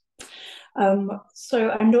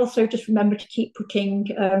 And also just remember to keep putting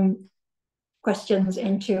questions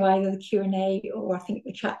into either the Q&A or I think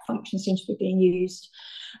the chat function seems to be being used,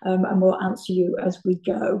 and we'll answer you as we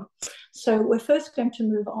go. So we're first going to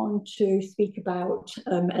move on to speak about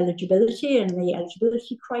eligibility and the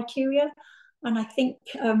eligibility criteria. And I think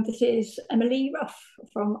this is Emily Ruff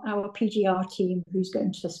from our PGR team who's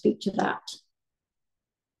going to speak to that.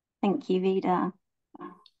 Thank you, Vida.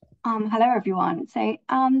 Hello, everyone. So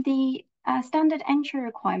the standard entry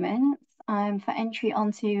requirements for entry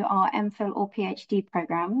onto our MPhil or PhD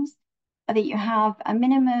programs are that you have a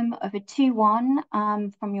minimum of a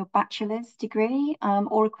 2-1 from your bachelor's degree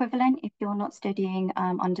or equivalent if you're not studying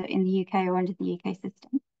in the UK or under the UK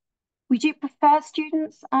system. We do prefer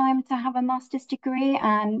students to have a master's degree,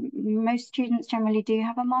 and most students generally do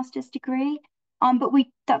have a master's degree, but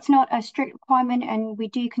that's not a strict requirement, and we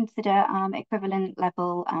do consider equivalent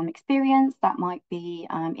level experience. That might be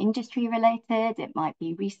industry related, it might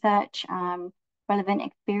be research relevant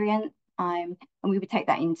experience, and we would take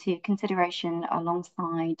that into consideration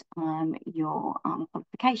alongside your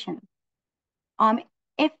qualifications.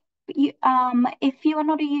 If you are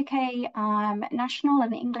not a UK national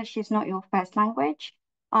and English is not your first language,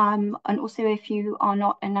 and also if you are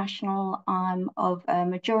not a national of a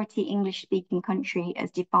majority English-speaking country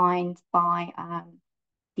as defined by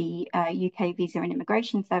the UK Visa and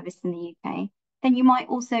Immigration Service in the UK, then you might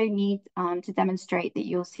also need to demonstrate that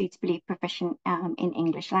you're suitably proficient in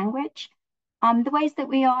English language. The ways that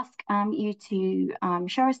we ask you to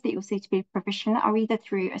show us that you're suitably proficient are either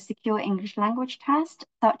through a secure English language test,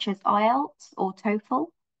 such as IELTS or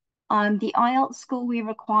TOEFL. The IELTS score we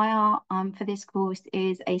require for this course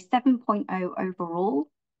is a 7.0 overall,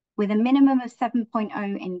 with a minimum of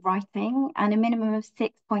 7.0 in writing and a minimum of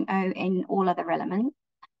 6.0 in all other elements.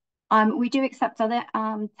 We do accept other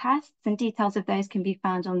tests, and details of those can be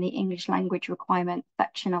found on the English language requirements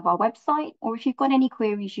section of our website, or if you've got any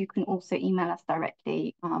queries, you can also email us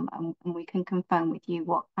directly and we can confirm with you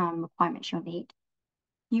what requirements you'll need.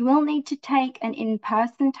 You will need to take an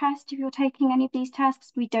in-person test if you're taking any of these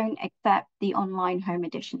tests. We don't accept the online home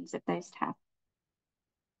editions of those tests.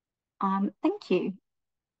 Thank you.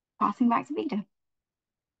 Passing back to Vida.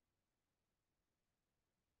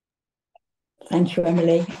 Thank you,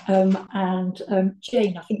 Emily.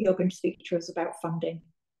 Jane, I think you're going to speak to us about funding.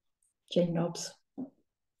 Jane Nobbs.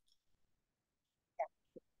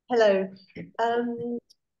 Hello.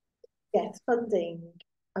 Yes, funding.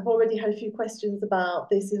 I've already had a few questions about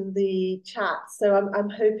this in the chat, so I'm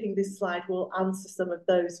hoping this slide will answer some of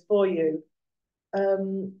those for you.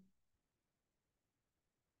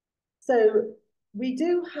 So we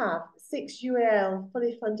do have 6 UAL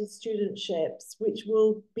fully funded studentships, which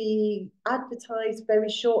will be advertised very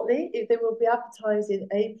shortly. They will be advertised in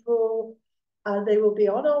April, and they will be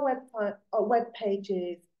on our web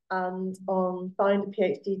pages and on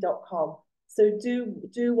findphd.com. So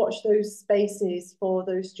do watch those spaces for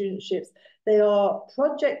those studentships. They are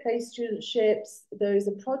project-based studentships. There's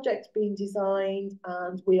a project being designed,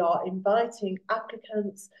 and we are inviting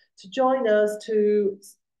applicants to join us to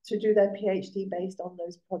do their PhD based on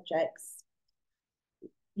those projects.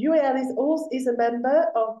 UAL is a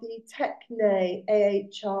member of the TechNA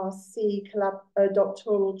AHRC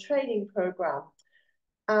doctoral training program.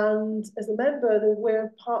 And as a member, we're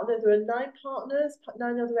a partner. There are 9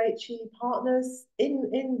 other HE partners in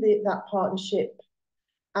that partnership.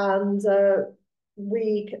 And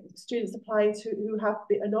students applying who have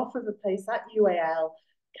an offer of a place at UAL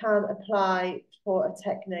can apply for a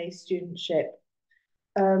TechNA studentship.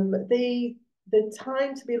 The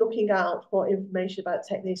time to be looking out for information about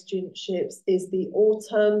TechNA studentships is the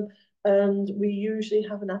autumn, and we usually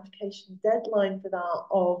have an application deadline for that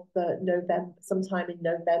of November, sometime in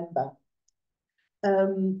November.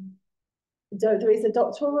 There is a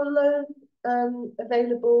doctoral loan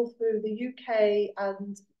available through the UK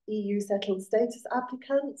and EU settled status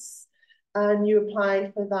applicants, and you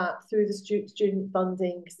apply for that through the student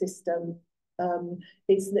funding system.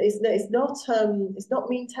 It's not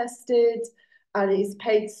mean tested. and it's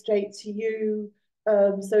paid straight to you.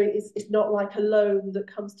 So it's not like a loan that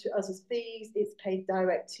comes to us as fees, it's paid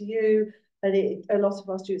direct to you. And a lot of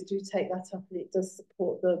our students do take that up, and it does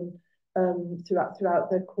support them throughout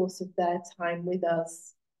the course of their time with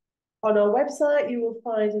us. On our website, you will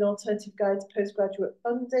find an alternative guide to postgraduate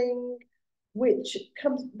funding, which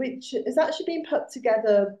has actually been put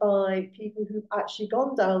together by people who've actually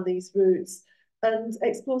gone down these routes, and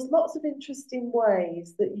explores lots of interesting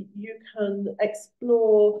ways that you can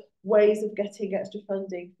explore ways of getting extra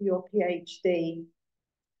funding for your PhD.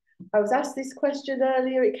 I was asked this question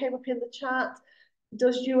earlier, it came up in the chat.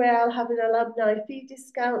 Does UAL have an alumni fee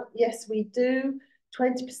discount? Yes, we do.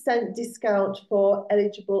 20% discount for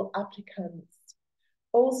eligible applicants.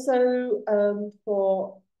 Also,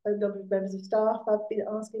 for a number of members of staff, have been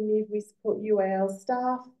asking me if we support UAL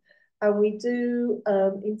staff, and we do.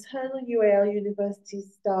 Internal UAL university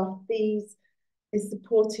staff fees is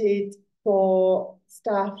supported for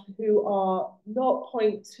staff who are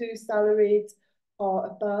 0.2 salaried or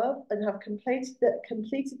above and have completed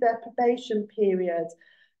their probation period.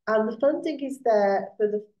 And the funding is there for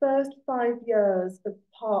the first 5 years of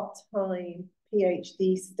part-time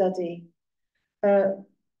PhD study.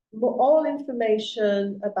 All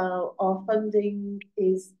information about our funding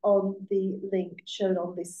is on the link shown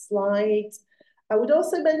on this slide. I would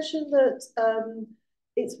also mention that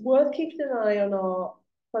it's worth keeping an eye on our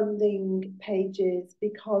funding pages,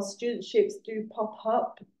 because studentships do pop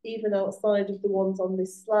up even outside of the ones on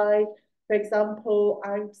this slide. For example,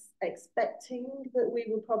 I'm expecting that we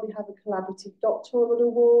will probably have a collaborative doctoral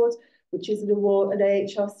award, which is an award, an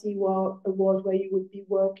AHRC award, where you would be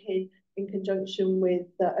working in conjunction with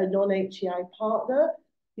a non-HEI partner.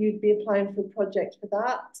 You'd be applying for a project for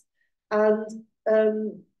that. And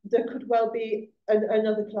there could well be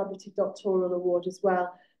another collaborative doctoral award as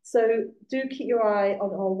well. So do keep your eye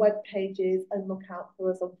on our web pages and look out for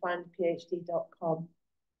us on findphd.com.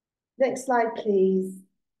 Next slide, please.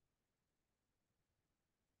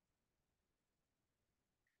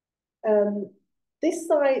 This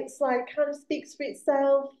slide kind of speaks for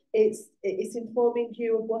itself. It's informing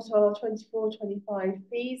you of what our 24-25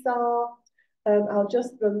 fees are. I'll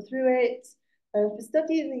just run through it. For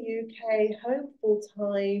study in the UK, home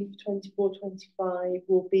full-time 24-25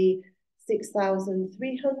 will be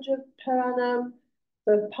 6,300 per annum.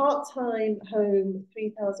 For part-time home,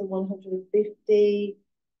 3,150.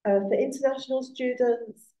 For international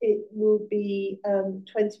students, it will be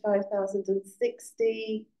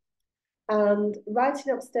 25,060. And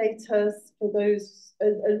writing up status for those,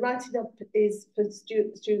 and writing up is for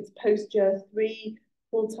students post-year 3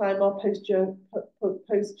 full-time or post-year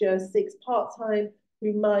 6 part-time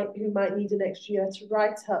who might need an extra year to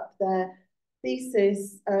write up their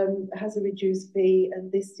thesis, has a reduced fee, and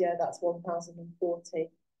this year that's 1,040.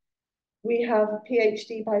 We have a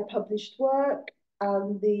PhD by published work,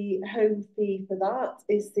 and the home fee for that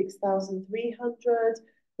is 6,300,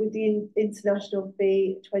 with the international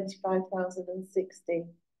fee 25,060.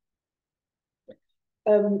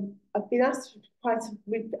 I've been asked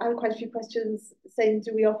we've had quite a few questions saying,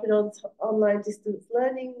 do we offer an online distance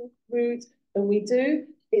learning route? And we do.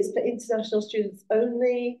 It's for international students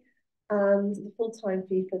only, and the full-time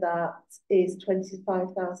fee for that is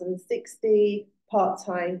 25,060,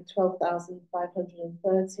 part-time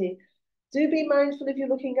 12,530. Do be mindful, if you're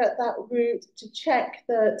looking at that route, to check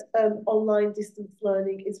that online distance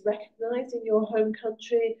learning is recognised in your home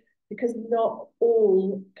country, because not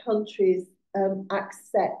all countries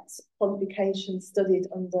accept qualifications studied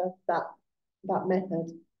under that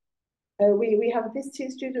method. We have a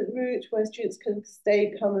visiting student route where students can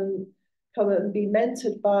come and be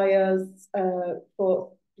mentored by us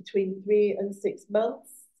for between 3 and 6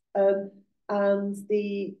 months. And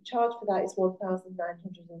the charge for that is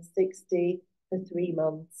 1,960 for 3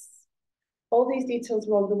 months. All these details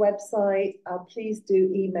are on the website, and please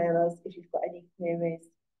do email us if you've got any queries.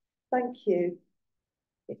 Thank you.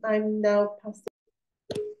 I'm now passing.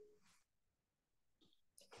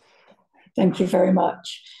 Thank you very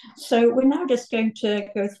much. So we're now just going to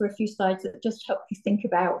go through a few slides that just help you think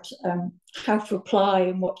about how to apply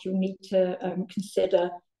and what you'll need to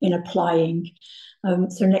consider in applying.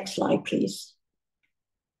 So next slide, please.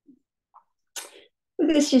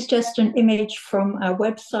 This is just an image from our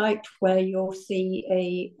website where you'll see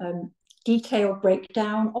a detailed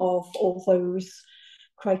breakdown of all those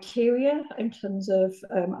criteria in terms of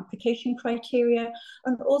application criteria,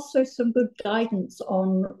 and also some good guidance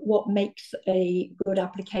on what makes a good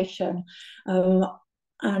application.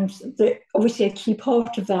 And obviously a key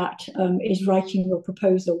part of that is writing your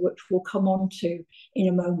proposal, which we'll come on to in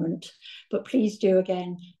a moment. But please do,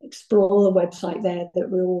 again, explore the website there that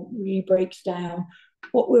really breaks down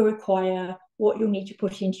what we require, what you'll need to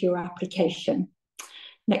put into your application.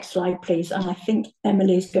 Next slide, please. And I think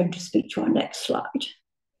Emily is going to speak to our next slide.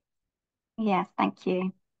 Yes, thank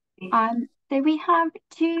you. So we have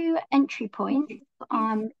 2 entry points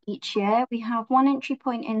each year. We have one entry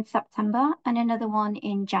point in September and another one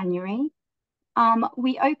in January.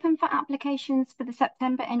 We open for applications for the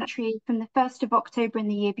September entry from the 1st of October in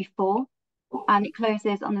the year before, and it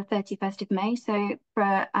closes on the 31st of May. So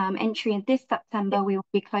for entry in this September, we will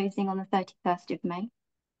be closing on the 31st of May.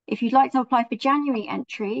 If you'd like to apply for January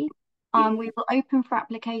entry, we will open for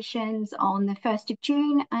applications on the 1st of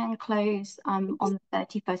June and close on the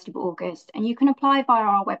 31st of August. And you can apply via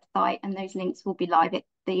our website, and those links will be live.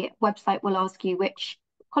 The website will ask you which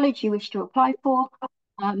college you wish to apply for.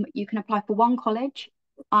 You can apply for one college,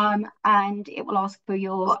 and it will ask for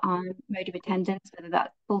your mode of attendance, whether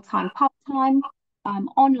that's full-time, part-time,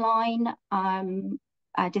 online,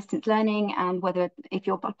 distance learning, and whether, if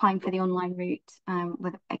you're applying for the online route,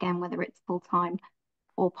 whether it's full-time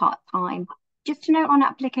or part-time. Just to note on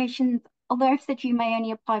applications, although I've said you may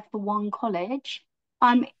only apply for one college,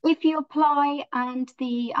 if you apply and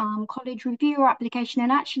the college review your application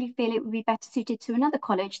and actually feel it would be better suited to another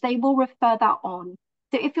college, they will refer that on.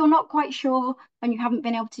 So if you're not quite sure and you haven't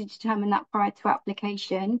been able to determine that prior to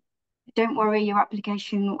application, don't worry, your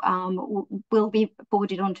application will be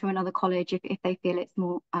forwarded on to another college if they feel it's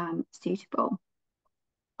more suitable.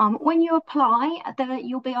 When you apply,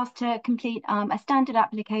 you'll be asked to complete a standard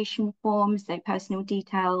application form, so personal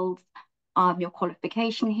details, your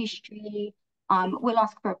qualification history. We'll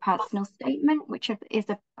ask for a personal statement, which is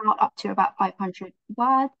up to about 500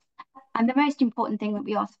 words. And the most important thing that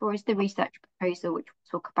we ask for is the research proposal, which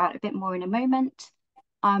we'll talk about a bit more in a moment.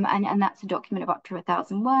 And that's a document of up to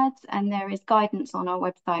 1,000 words. And there is guidance on our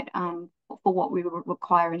website for what we will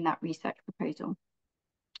require in that research proposal.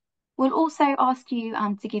 We'll also ask you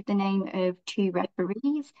to give the name of 2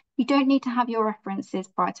 referees. You don't need to have your references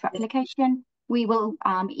prior to application. We will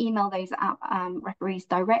email those referees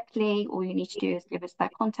directly. All you need to do is give us their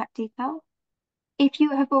contact details. If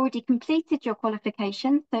you have already completed your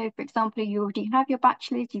qualification, so for example, you already have your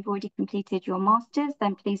bachelor's, you've already completed your master's,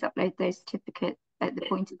 then please upload those certificates at the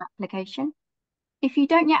point of application. If you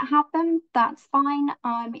don't yet have them, that's fine.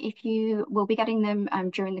 If you will be getting them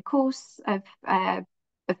during the course of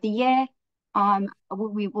the year,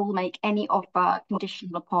 we will make any offer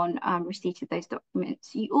conditional upon receipt of those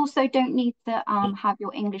documents. You also don't need to have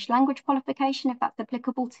your English language qualification if that's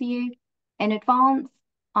applicable to you in advance.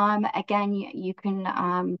 Again, you can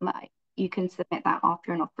submit that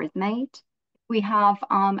after an offer is made. We have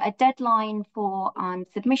a deadline for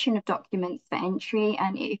submission of documents for entry,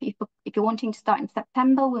 and if you're wanting to start in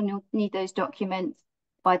September, we'll need those documents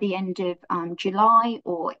by the end of July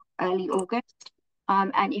or early August.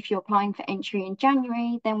 And if you're applying for entry in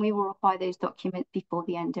January, then we will require those documents before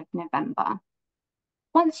the end of November.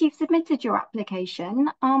 Once you've submitted your application,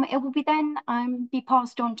 it will then be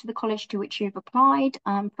passed on to the college to which you've applied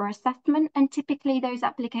for assessment. And typically those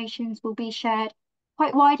applications will be shared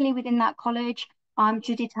quite widely within that college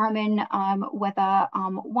to determine whether,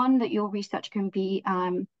 one, that your research can be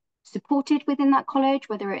supported within that college,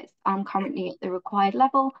 whether it's currently at the required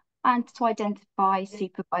level, and to identify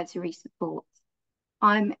supervisory support.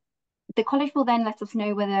 The college will then let us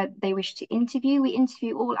know whether they wish to interview. We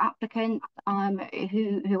interview all applicants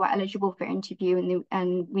who are eligible for interview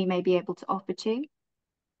and we may be able to offer to.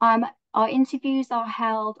 Our interviews are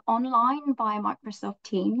held online via Microsoft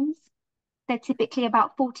Teams. They're typically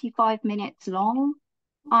about 45 minutes long,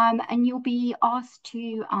 and you'll be asked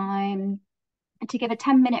to give a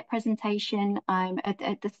 10-minute presentation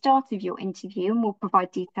at the start of your interview, and we'll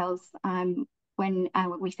provide details when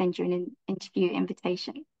we send you an interview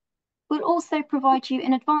invitation. We'll also provide you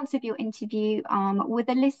in advance of your interview with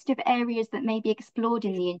a list of areas that may be explored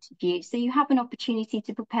in the interview. So you have an opportunity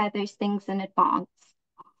to prepare those things in advance.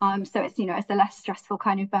 So it's, it's a less stressful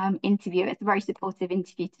kind of interview. It's a very supportive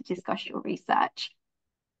interview to discuss your research.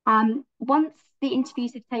 Once the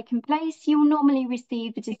interviews have taken place, you'll normally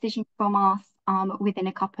receive a decision from us within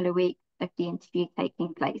a couple of weeks of the interview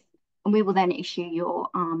taking place. And we will then issue your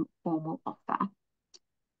formal offer.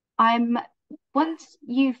 Once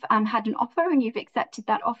you've had an offer and you've accepted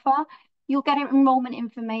that offer, you'll get enrolment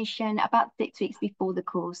information about 6 weeks before the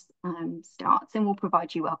course starts, and we'll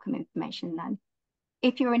provide you welcome information then.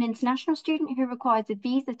 If you're an international student who requires a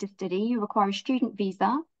visa to study, you require a student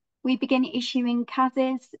visa, we begin issuing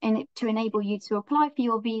CASs to enable you to apply for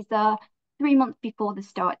your visa 3 months before the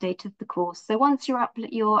start date of the course. So once your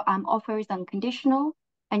offer is unconditional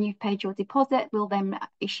and you've paid your deposit, we'll then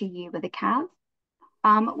issue you with a CAS.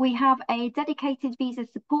 We have a dedicated visa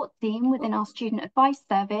support team within our student advice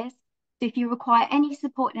service. So if you require any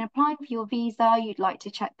support in applying for your visa, you'd like to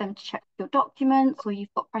check your documents, or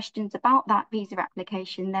you've got questions about that visa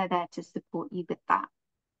application, they're there to support you with that.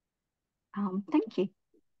 Thank you.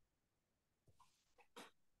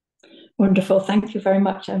 Wonderful. Thank you very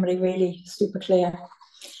much, Emily. Really super clear.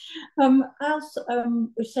 As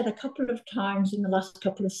we've said a couple of times in the last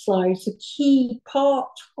couple of slides, a key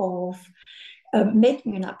part of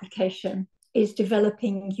making an application is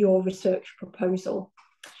developing your research proposal.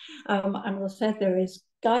 And as I said, there is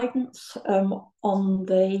guidance on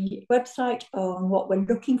the website on what we're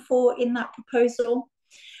looking for in that proposal.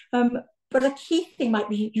 But a key thing might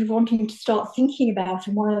be you wanting to start thinking about,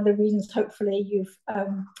 and one of the reasons hopefully you've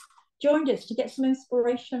joined us to get some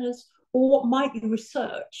inspiration as, well, what might you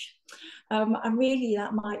research? And really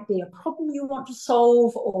that might be a problem you want to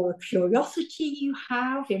solve, or a curiosity you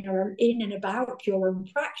have in and about your own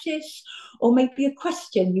practice, or maybe a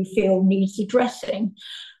question you feel needs addressing.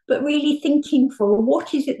 But really thinking for,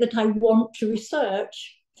 what is it that I want to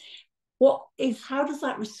research? How does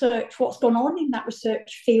that research, what's gone on in that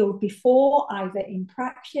research field before, either in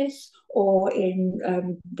practice or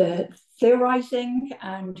in the theorizing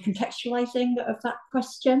and contextualizing of that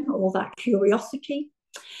question or that curiosity?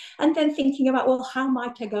 And then thinking about, well, how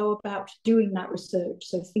might I go about doing that research?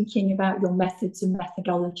 So thinking about your methods and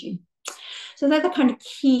methodology. So they're the kind of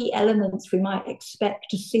key elements we might expect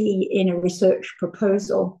to see in a research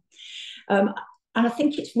proposal. And I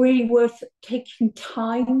think it's really worth taking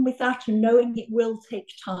time with that and knowing it will take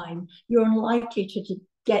time. You're unlikely to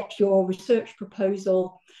get your research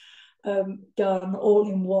proposal done all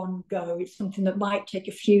in one go. It's something that might take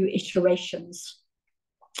a few iterations.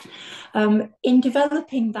 In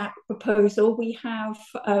developing that proposal, we have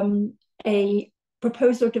a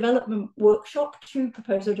proposal development workshop, 2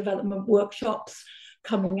 proposal development workshops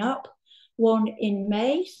coming up. One in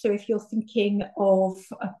May, so if you're thinking of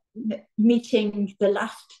meeting the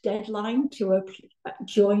last deadline to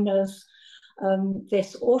join us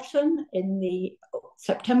this autumn in the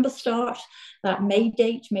September start, that May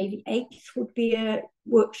date, May the 8th, would be a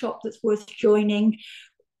workshop that's worth joining.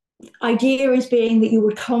 Idea is being that you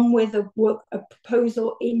would come with a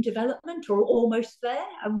proposal in development or almost there,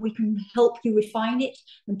 and we can help you refine it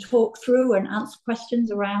and talk through and answer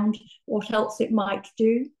questions around what else it might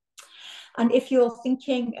do. And if you're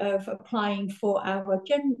thinking of applying for our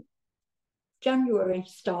January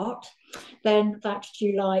start, then that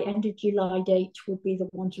end of July date would be the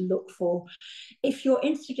one to look for. If you're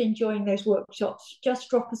interested in joining those workshops, just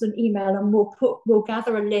drop us an email and we'll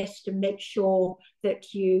gather a list and make sure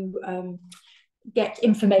that you get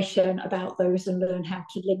information about those and learn how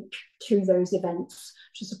to link to those events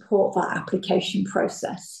to support that application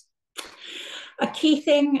process. A key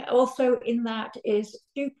thing also in that is,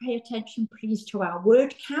 do pay attention please to our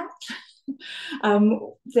word count.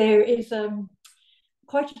 There is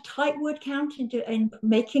quite a tight word count in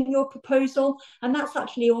making your proposal, and that's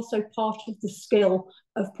actually also part of the skill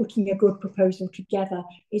of putting a good proposal together,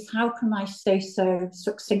 is how can I say so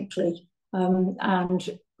succinctly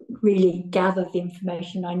and really gather the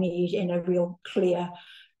information I need in a real clear,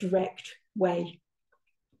 direct way.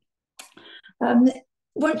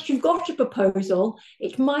 Once you've got a proposal,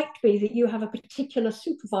 it might be that you have a particular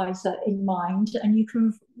supervisor in mind, and you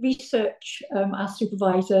can research our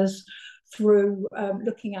supervisors through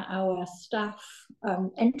looking at our staff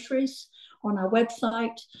entries on our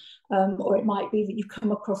website, or it might be that you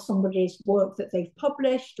come across somebody's work that they've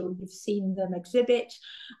published or you've seen them exhibit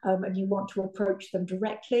and you want to approach them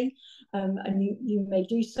directly, and you may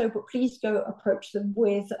do so, but please go approach them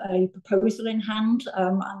with a proposal in hand,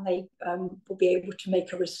 and they will be able to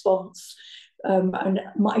make a response and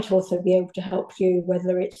might also be able to help you,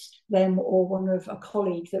 whether it's them or one of a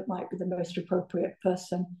colleague that might be the most appropriate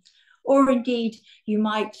person. Or indeed, you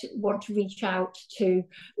might want to reach out to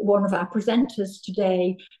one of our presenters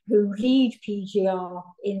today who lead PGR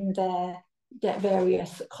in their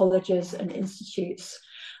various colleges and institutes,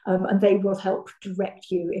 and they will help direct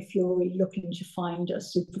you if you're really looking to find a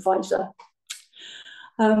supervisor.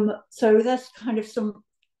 So that's kind of some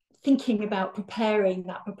thinking about preparing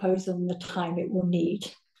that proposal and the time it will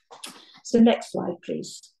need. So next slide,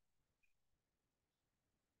 please.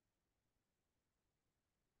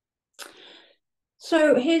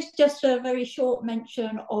 So here's just a very short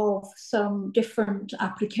mention of some different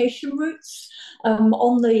application routes.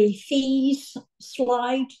 On the fees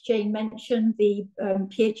slide, Jane mentioned the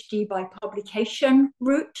PhD by publication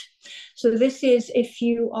route. So this is if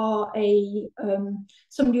you are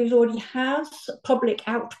somebody who already has public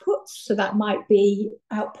outputs. So that might be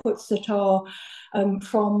outputs that are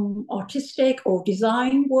from artistic or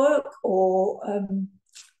design work or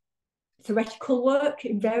theoretical work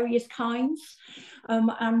in various kinds.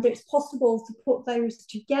 And it's possible to put those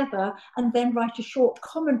together and then write a short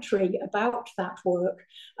commentary about that work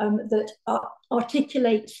that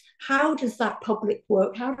articulates how does that public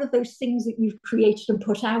work, how do those things that you've created and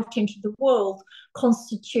put out into the world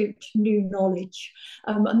constitute new knowledge.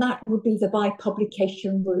 And that would be the by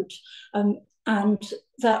publication route. And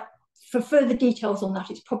that for further details on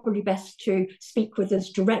that, it's probably best to speak with us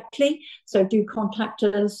directly. So do contact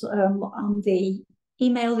us on the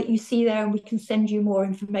email that you see there, and we can send you more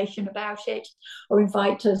information about it, or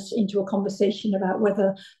invite us into a conversation about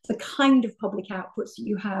whether the kind of public outputs that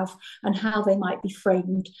you have and how they might be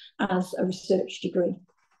framed as a research degree.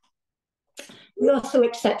 We also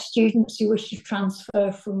accept students who wish to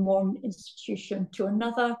transfer from one institution to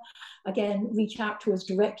another. Again, reach out to us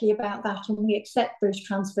directly about that, and we accept those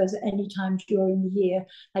transfers at any time during the year.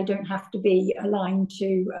 They don't have to be aligned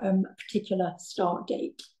to a particular start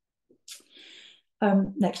date.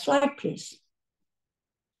 Next slide, please.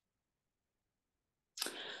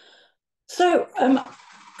 So,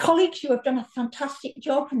 colleagues, you have done a fantastic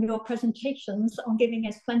job in your presentations on giving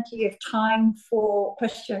us plenty of time for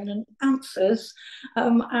question and answers,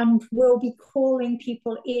 and we'll be calling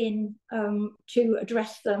people in to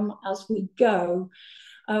address them as we go.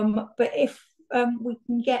 But if we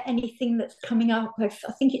can get anything that's coming up, I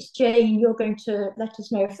think it's Jane, you're going to let us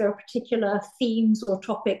know if there are particular themes or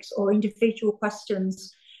topics or individual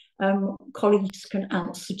questions colleagues can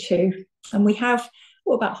answer to. And we have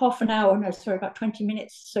about half an hour, no, sorry, about 20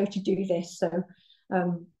 minutes so to do this. So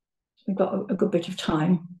we've got a good bit of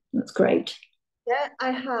time. That's great. Yeah,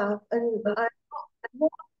 I have. And I've got one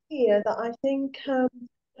here that I think,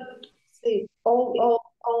 see, all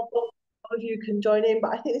of you can join in,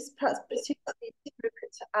 but I think this is perhaps particularly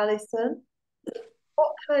appropriate to Alison.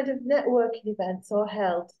 What kind of networking events are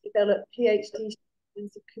held to develop PhD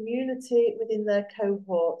students of community within their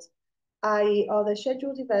cohort? I.e., are there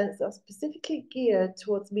scheduled events that are specifically geared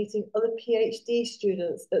towards meeting other PhD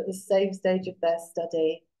students at the same stage of their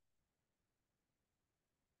study?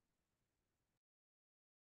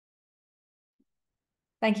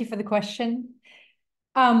 Thank you for the question.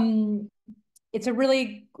 It's a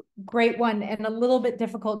really great one and a little bit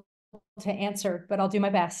difficult to answer, but I'll do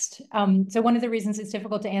my best. So one of the reasons it's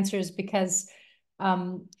difficult to answer is because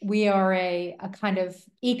we are a kind of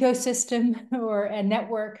ecosystem or a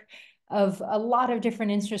network of a lot of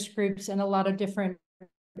different interest groups and a lot of different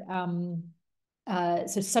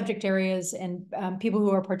so subject areas and people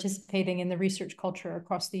who are participating in the research culture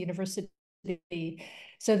across the university.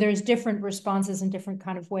 So there's different responses and different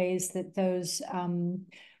kind of ways that those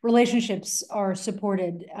relationships are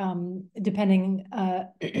supported, depending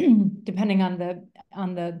depending on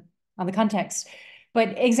the context.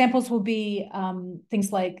 But examples will be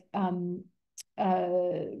things like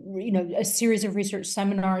you know, a series of research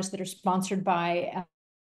seminars that are sponsored by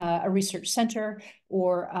a research center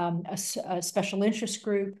or a special interest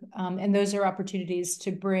group, and those are opportunities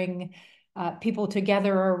to bring people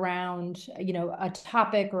together around, you know, a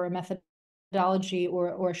topic or a methodology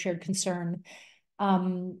or a shared concern.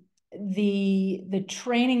 The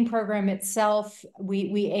training program itself,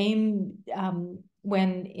 we aim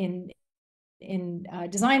when in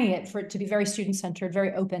designing it for it to be very student-centered,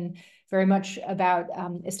 very open, very much about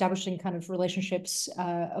establishing kind of relationships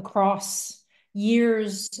across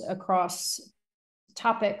years, across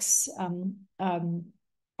topics, and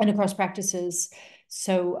across practices.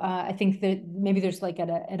 So I think that maybe there's like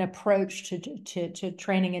an approach to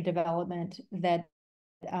training and development that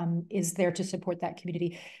is there to support that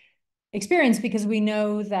community experience, because we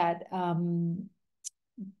know that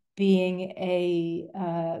being a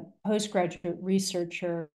postgraduate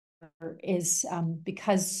researcher is,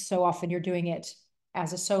 because so often you're doing it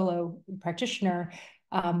as a solo practitioner,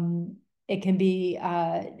 it can be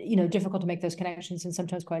you know, difficult to make those connections and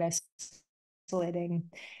sometimes quite isolating.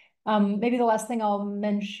 Maybe the last thing I'll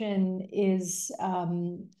mention is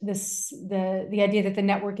the idea that the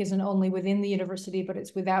network isn't only within the university, but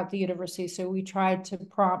it's without the university. So we try to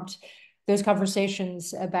prompt those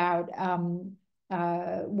conversations about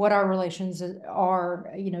what our relations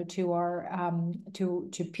are, you know, to our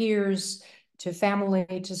to peers, to family,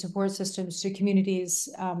 to support systems, to communities,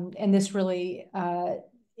 and this really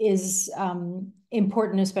is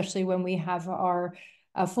important, especially when we have our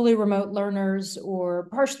fully remote learners or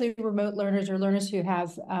partially remote learners or learners who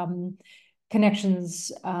have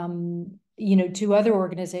connections to other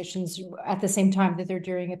organizations at the same time that they're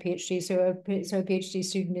doing a PhD. So a PhD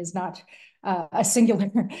student is not a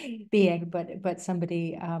singular being, but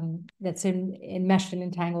somebody that's enmeshed and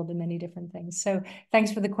entangled in many different things. So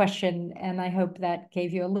thanks for the question, and I hope that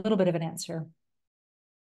gave you a little bit of an answer.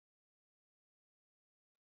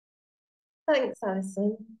 Thanks,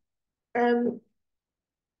 Alison.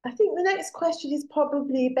 I think the next question is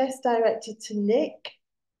probably best directed to Nick,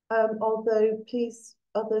 although please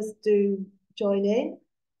others do join in.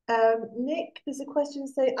 Nick, there's a question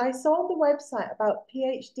saying, I saw on the website about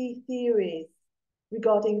PhD theories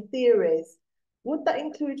regarding theories. Would that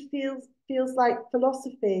include fields like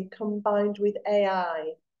philosophy combined with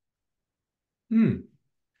AI?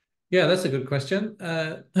 Yeah, that's a good question.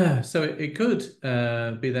 So it could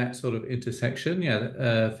be that sort of intersection.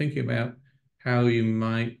 Yeah, thinking about how you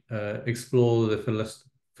might explore the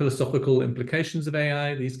philosophical implications of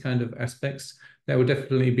AI, these kind of aspects. That would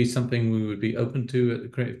definitely be something we would be open to at the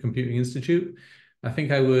Creative Computing Institute. I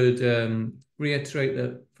think I would reiterate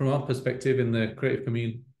that from our perspective in the Creative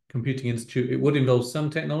Computing Institute, it would involve some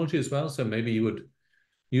technology as well. So maybe you would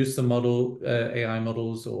use some AI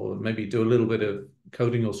models, or maybe do a little bit of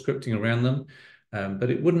coding or scripting around them. But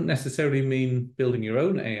it wouldn't necessarily mean building your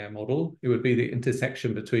own AI model. It would be the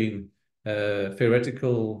intersection between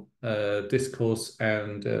theoretical discourse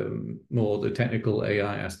and more the technical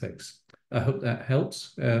AI aspects. I hope that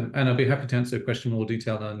helps. And I'll be happy to answer a question more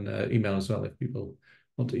detailed on email as well if people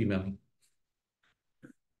want to email me.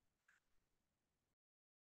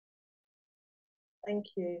 Thank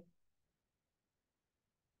you.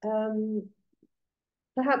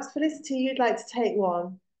 Perhaps Felicity, you'd like to take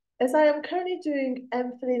one. As I am currently doing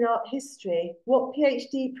MPhil in art history, what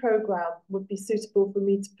PhD program would be suitable for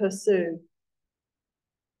me to pursue?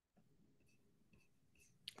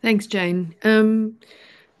 Thanks, Jane.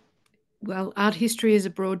 Well, art history is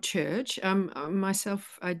a broad church.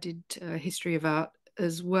 Myself, I did history of art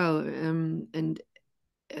as well, and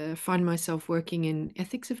find myself working in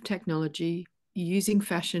ethics of technology, using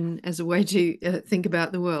fashion as a way to think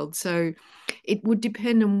about the world. So it would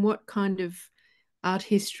depend on what kind of art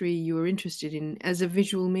history you're interested in. As a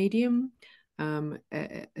visual medium,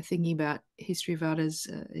 thinking about history of art as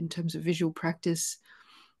in terms of visual practice,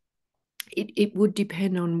 it would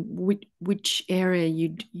depend on which area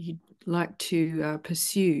you'd like to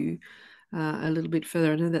pursue a little bit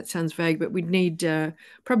further. I know that sounds vague, but we'd need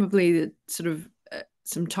probably the sort of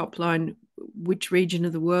some top line, which region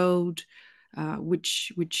of the world,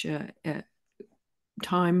 which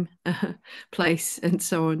time, place, and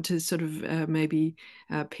so on, to sort of maybe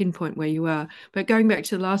pinpoint where you are. But going back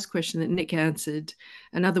to the last question that Nick answered,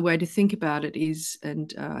 another way to think about it is,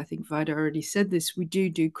 and I think Vida already said this, we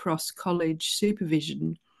do cross-college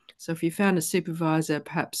supervision. So if you found a supervisor,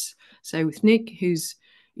 perhaps say with Nick, who's,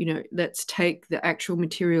 let's take the actual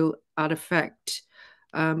material artifact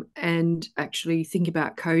and actually think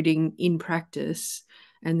about coding in practice,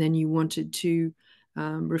 and then you wanted to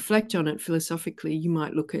reflect on it philosophically, you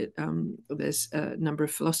might look at, there's a number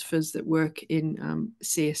of philosophers that work in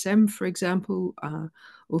CSM, for example,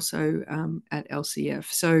 also at LCF.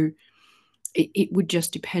 So it would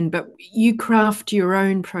just depend, but you craft your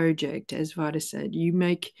own project, as Vida said. You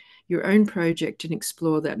make your own project and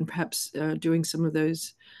explore that, and perhaps doing some of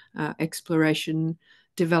those exploration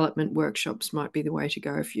development workshops might be the way to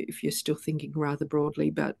go if you're still thinking rather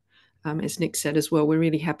broadly. But as Nick said as well, we're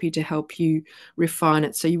really happy to help you refine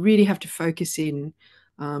it. So you really have to focus in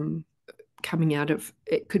coming out of,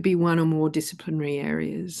 it could be one or more disciplinary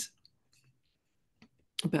areas.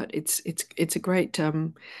 But it's a great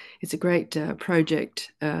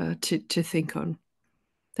project to think on.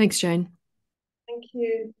 Thanks, Jane. Thank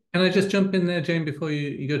you. Can I just jump in there, Jane, before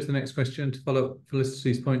you go to the next question, to follow up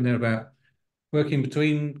Felicity's point there about working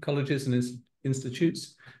between colleges and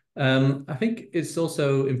institutes? I think it's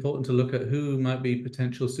also important to look at who might be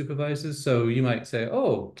potential supervisors. So you might say,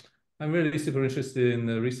 oh, I'm really super interested in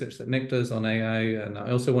the research that Nick does on AI, and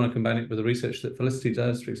I also want to combine it with the research that Felicity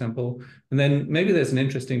does, for example. And then maybe there's an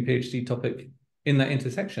interesting PhD topic in that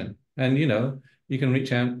intersection. And, you can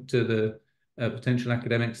reach out to the potential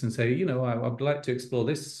academics and say, I would like to explore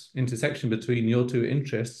this intersection between your two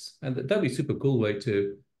interests. And that'd be a super cool way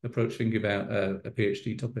to approach thinking about a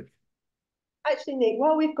PhD topic. Actually, Nick,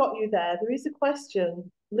 while we've got you there is a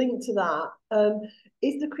question linked to that.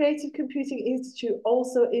 Is the Creative Computing Institute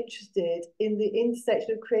also interested in the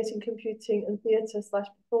intersection of creating computing and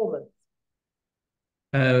theatre/performance?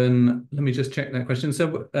 Let me just check that question.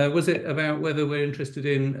 So was it about whether we're interested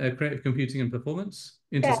in creative computing and performance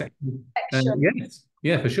intersection? Yes,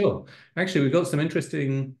 yeah, for sure. Actually, we've got some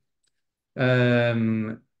interesting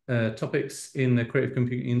topics in the Creative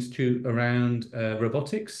Computing Institute around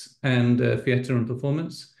robotics and theatre and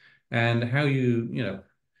performance, and how you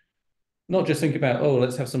not just think about, oh,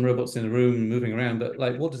 let's have some robots in a room moving around, but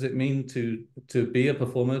like, what does it mean to be a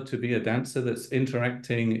performer, to be a dancer that's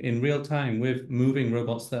interacting in real time with moving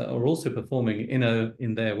robots that are also performing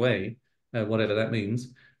in their way, whatever that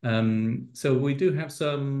means. So we do have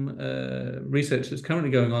some research that's currently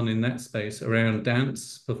going on in that space around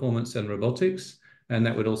dance, performance, and robotics. And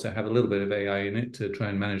that would also have a little bit of AI in it to try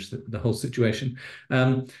and manage the whole situation.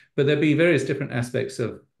 But there'd be various different aspects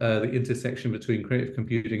of the intersection between creative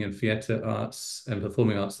computing and theatre arts and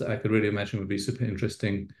performing arts that I could really imagine would be super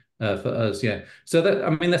interesting for us. Yeah. So that,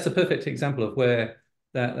 I mean, that's a perfect example of where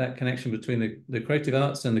that connection between the creative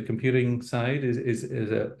arts and the computing side is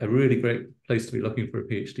a really great place to be looking for a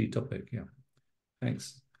PhD topic. Yeah.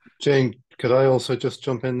 Thanks. Jane, could I also just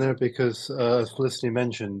jump in there? Because as Felicity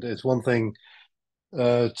mentioned, it's one thing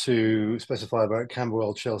to specify about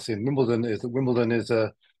Camberwell, Chelsea, and Wimbledon is that Wimbledon is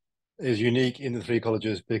unique in the three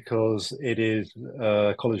colleges because it is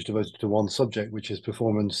a college devoted to one subject, which is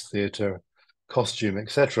performance, theatre, costume,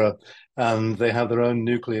 etc. And they have their own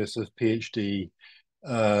nucleus of PhD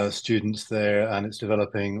students there, and it's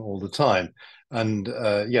developing all the time. And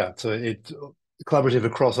yeah, so it's collaborative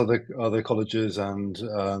across other colleges and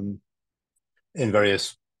in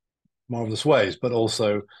various marvelous ways, but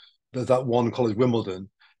also that one college, Wimbledon,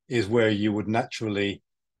 is where you would naturally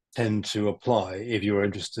tend to apply if you're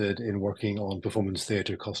interested in working on performance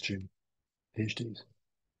theatre costume PhDs.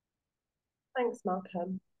 Thanks,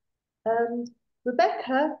 Malcolm.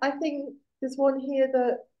 Rebecca, I think there's one here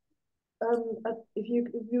that if you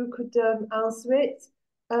could answer it.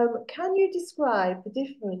 Can you describe the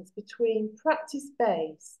difference between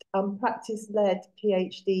practice-based and practice-led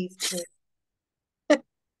PhDs, please?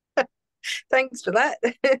 Thanks for that.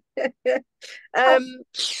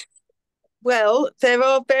 Well, there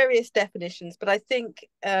are various definitions, but I think,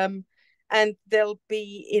 and they'll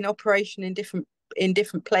be in operation in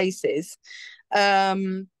different places,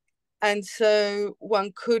 and so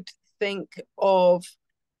one could think of,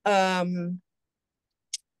 I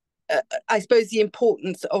suppose, the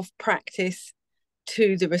importance of practice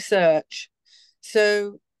to the research.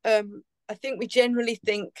 So I think we generally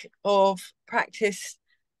think of practice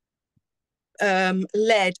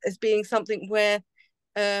led as being something where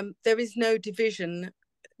there is no division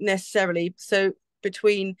necessarily, so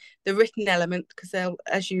between the written element, because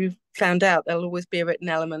as you found out, there'll always be a written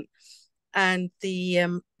element, and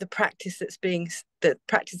the practice that's being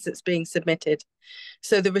submitted.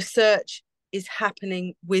 So the research is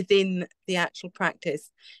happening within the actual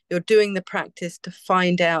practice. You're doing the practice to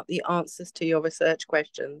find out the answers to your research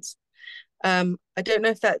questions. I don't know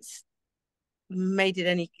if that's made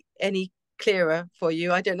it any clearer for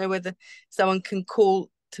you. I don't know whether someone can call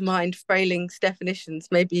to mind Frayling's definitions.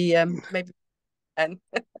 Maybe.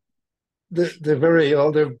 They're very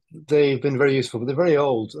old. They've been very useful, but they're very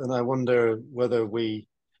old, and I wonder whether we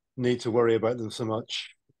need to worry about them so much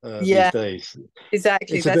these days.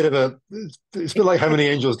 Exactly. It's a bit like how many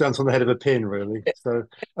angels dance on the head of a pin, really. So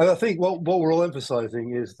I think what we're all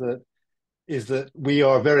emphasizing is that we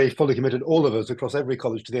are very fully committed, all of us across every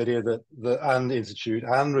college, to the idea that and institute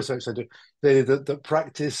and research center, that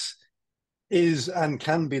practice is and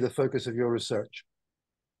can be the focus of your research.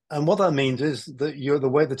 And what that means is that the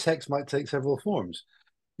way the text might take several forms.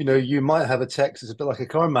 You might have a text that's a bit like a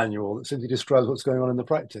car manual that simply describes what's going on in the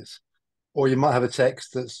practice, or you might have a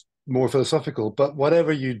text that's more philosophical. But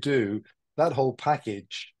whatever you do, that whole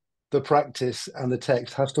package, the practice and the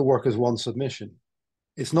text, has to work as one submission.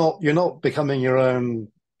 You're not becoming your own,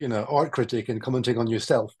 art critic and commenting on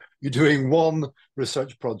yourself. You're doing one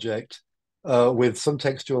research project with some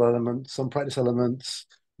textual elements, some practice elements,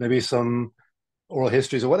 maybe some oral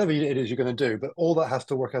histories or whatever it is you're going to do. But all that has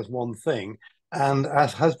to work as one thing. And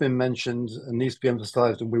as has been mentioned and needs to be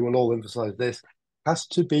emphasized, and we will all emphasize this, has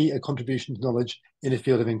to be a contribution to knowledge in a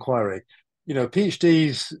field of inquiry.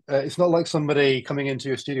 PhDs, it's not like somebody coming into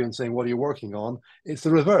your studio and saying, what are you working on? It's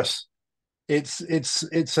the reverse. It's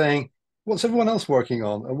saying, what's everyone else working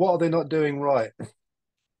on, and what are they not doing right?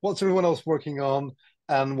 What's everyone else working on,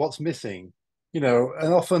 and what's missing? And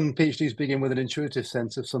often PhDs begin with an intuitive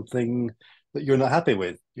sense of something that you're not happy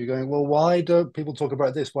with. You're going, well, why don't people talk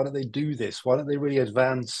about this? Why don't they do this? Why don't they really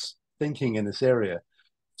advance thinking in this area?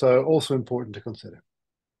 So also important to consider.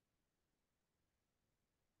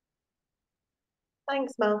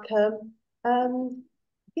 Thanks, Malcolm.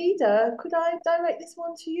 Vida, could I direct this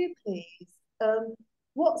one to you, please?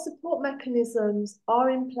 What support mechanisms are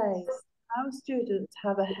in place to allow students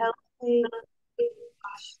have a healthy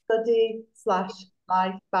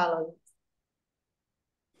study/life balance?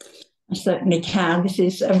 I certainly can. This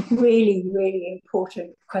is a really, really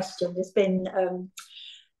important question. There's been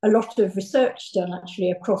a lot of research done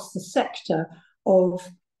actually across the sector of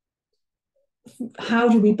how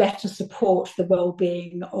do we better support the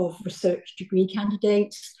well-being of research degree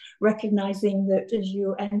candidates, recognising that as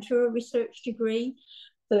you enter a research degree,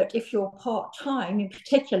 that if you're part-time in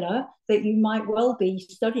particular, that you might well be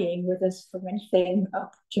studying with us from anything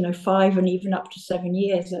up to 5 and even up to 7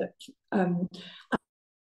 years at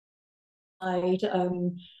a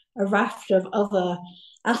raft of other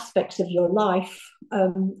aspects of your life.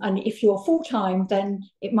 And if you're full-time, then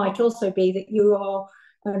it might also be that you are,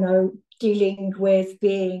 dealing with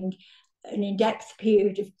being an in-depth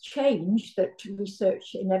period of change that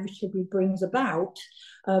research inevitably brings about,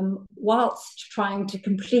 whilst trying to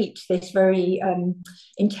complete this very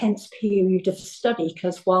intense period of study.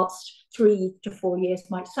 Because whilst 3 to 4 years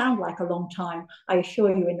might sound like a long time, I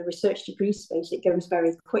assure you in the research degree space it goes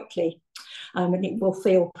very quickly, and it will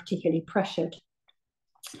feel particularly pressured.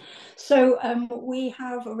 So we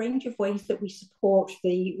have a range of ways that we support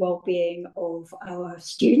the well-being of our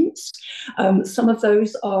students. Some of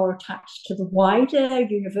those are attached to the wider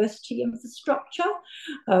university infrastructure,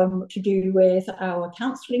 to do with our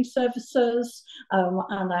counselling services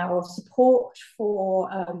and our support for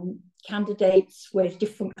candidates with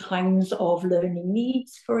different kinds of learning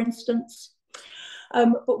needs, for instance.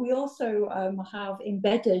 But we also have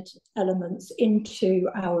embedded elements into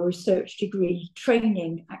our research degree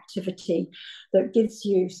training activity that gives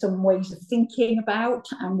you some ways of thinking about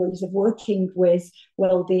and ways of working with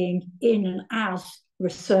well-being in and as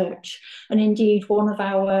research. And indeed, one of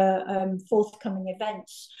our forthcoming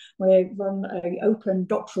events, we run an open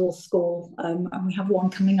doctoral school, and we have one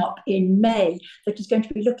coming up in May that is going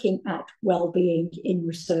to be looking at well-being in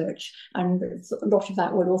research. And a lot of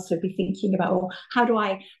that will also be thinking about, well, how do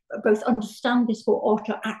I both understand this but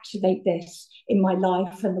also activate this in my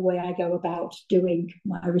life and the way I go about doing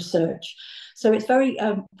my research. So it's very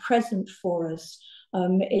present for us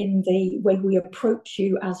in the way we approach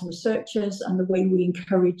you as researchers and the way we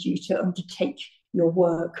encourage you to undertake your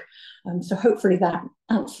work. So hopefully that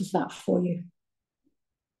answers that for you.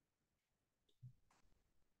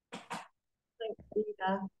 Thanks,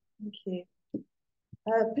 Vida. Thank you.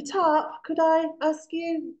 Pratap, could I ask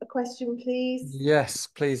you a question, please? Yes,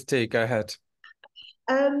 please do. Go ahead.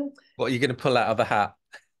 What are you going to pull out of the hat?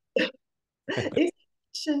 It's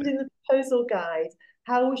mentioned in the proposal guide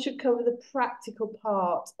how we should cover the practical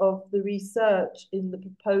part of the research in the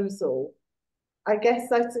proposal. I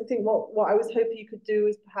guess I think what I was hoping you could do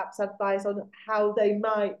is perhaps advise on how they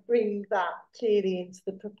might bring that clearly into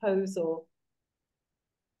the proposal.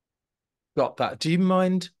 Got that. Do you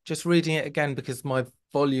mind just reading it again, because my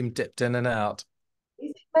volume dipped in and out?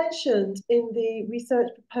 Is it mentioned in the research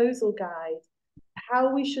proposal guide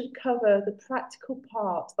how we should cover the practical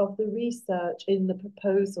part of the research in the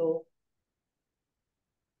proposal?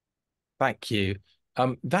 Thank you.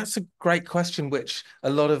 That's a great question, which a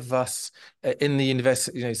lot of us in the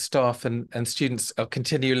university, staff and students are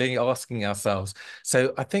continually asking ourselves.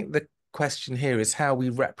 So I think the question here is how we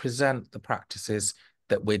represent the practices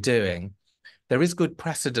that we're doing. There is good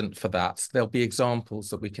precedent for that. There'll be examples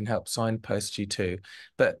that we can help signpost you to.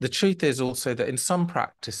 But the truth is also that in some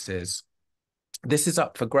practices, this is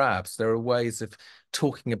up for grabs. There are ways of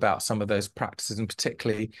talking about some of those practices, and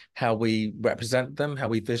particularly how we represent them, how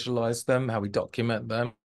we visualize them, how we document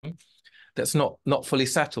them. That's not fully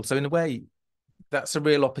settled. So in a way, that's a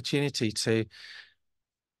real opportunity to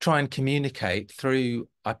try and communicate through,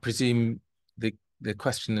 I presume the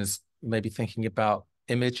question is maybe thinking about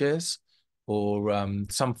images or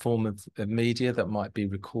some form of media that might be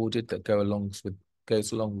recorded that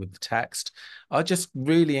goes along with the text. I just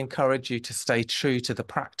really encourage you to stay true to the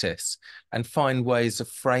practice and find ways of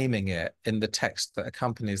framing it in the text that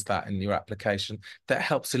accompanies that in your application that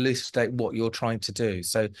helps elucidate what you're trying to do.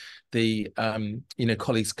 So the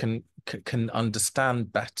colleagues can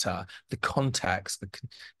understand better the context, the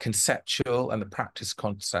conceptual and the practice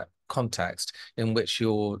context in which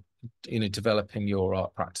you're developing your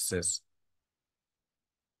art practices.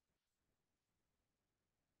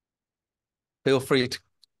 Feel free to.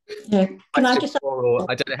 Yeah. Can I just?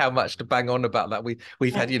 I don't know how much to bang on about that.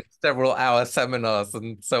 We've had several hour seminars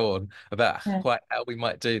and so on about quite how we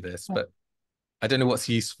might do this, but I don't know what's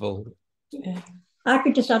useful. Yeah. I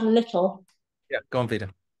could just add a little. Yeah, go on,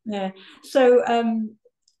 Vida. Yeah. So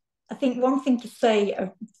I think one thing to say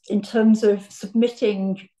in terms of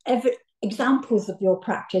submitting examples of your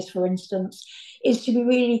practice, for instance, is to be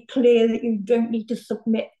really clear that you don't need to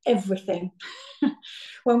submit everything.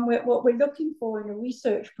 What we're looking for in a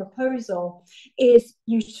research proposal is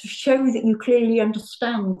you to show that you clearly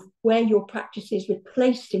understand where your practice is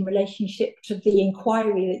placed in relationship to the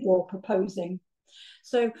inquiry that you're proposing.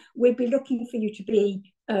 So we'd be looking for you to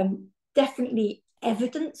be definitely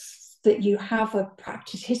evidence that you have a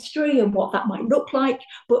practice history and what that might look like,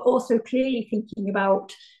 but also clearly thinking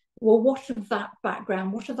about, well, what of that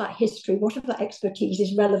background, what of that history, what of that expertise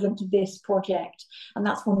is relevant to this project? And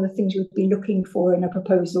that's one of the things we'd be looking for in a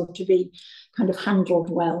proposal to be kind of handled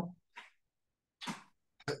well.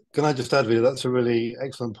 Can I just add, Vida, that's a really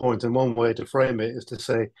excellent point. And one way to frame it is to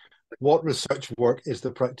say, what research work is the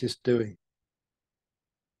practice doing?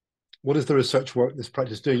 What is the research work this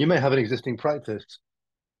practice doing? You may have an existing practice,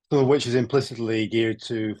 some of which is implicitly geared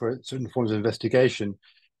for certain forms of investigation.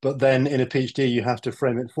 But then in a PhD, you have to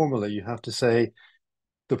frame it formally. You have to say,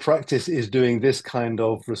 the practice is doing this kind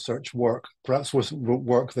of research work, perhaps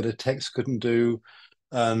work that a text couldn't do,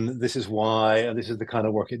 and this is why, and this is the kind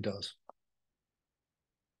of work it does.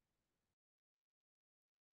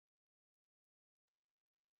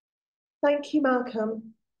 Thank you,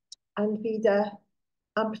 Malcolm and Vida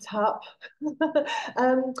and Pratap.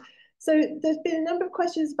 So there's been a number of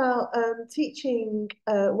questions about teaching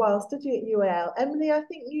while studying at UAL. Emily, I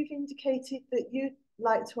think you've indicated that you'd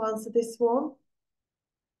like to answer this one.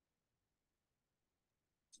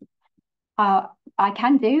 I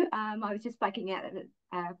can do. I was just flagging it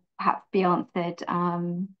that perhaps be answered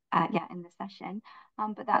yeah, in the session,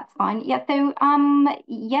 but that's fine. Yeah, so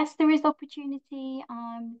yes, there is opportunity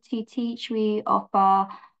to teach. We offer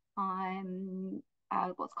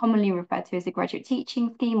what's commonly referred to as a graduate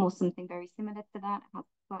teaching scheme, or something very similar to that. It has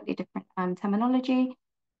slightly different terminology.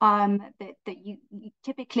 That you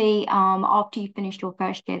typically, after you finish your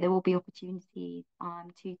first year, there will be opportunities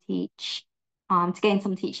to teach, to gain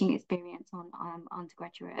some teaching experience on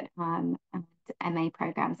undergraduate and MA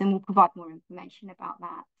programs, and we'll provide more information about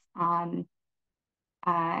that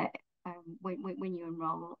when you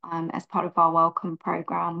enroll as part of our welcome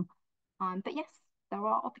program. But yes, there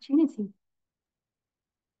are opportunities.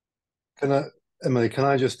 Emily, can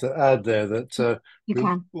I just add there that we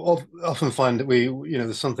often find that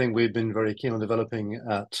there's something we've been very keen on developing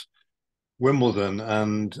at Wimbledon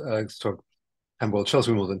and Camberwell,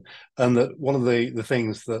 Chelsea, Wimbledon, and that one of the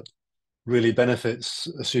things that really benefits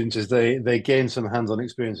students is they gain some hands-on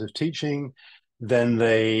experience of teaching. Then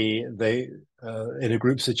they in a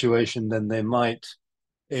group situation, then they might,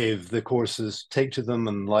 if the courses take to them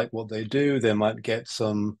and like what they do, they might get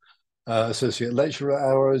some associate lecturer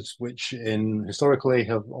hours, which historically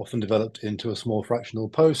have often developed into a small fractional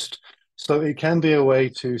post. So it can be a way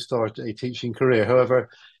to start a teaching career. However,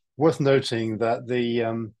 worth noting that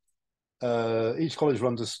each college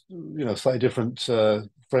runs a slightly different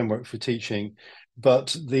framework for teaching,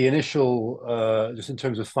 but the initial, just in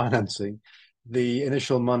terms of financing, the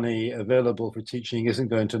initial money available for teaching isn't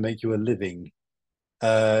going to make you a living.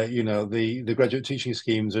 The graduate teaching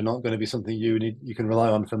schemes are not going to be something you can rely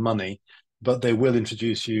on for money, but they will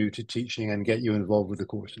introduce you to teaching and get you involved with the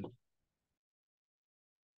courses.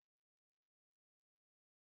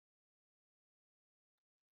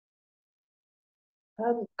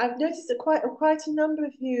 I've noticed that quite a number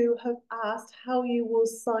of you have asked how you will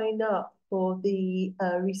sign up for the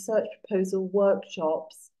research proposal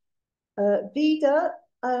workshops. Vida,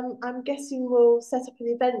 I'm guessing we'll set up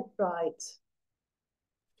an Eventbrite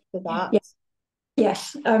for that.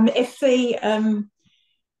 Yes.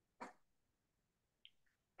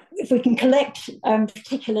 If we can collect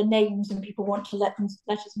particular names and people want to let us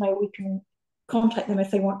know, we can contact them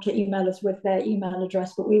if they want to email us with their email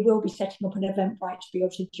address, but we will be setting up an Eventbrite to be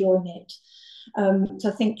able to join it. So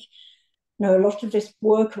I think a lot of this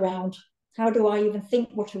work around how do I even think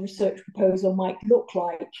what a research proposal might look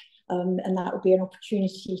like, and that would be an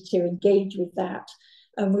opportunity to engage with that.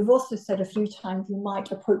 We've also said a few times we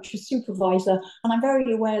might approach a supervisor, and I'm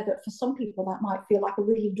very aware that for some people that might feel like a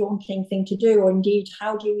really daunting thing to do, or indeed,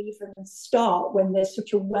 how do you even start when there's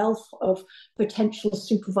such a wealth of potential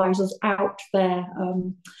supervisors out there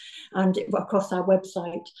and across our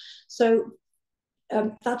website. So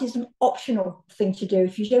that is an optional thing to do.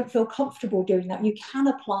 If you don't feel comfortable doing that, you can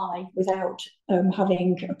apply without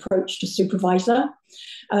having approached a supervisor.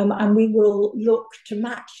 And we will look to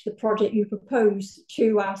match the project you propose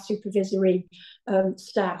to our supervisory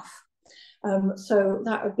staff. So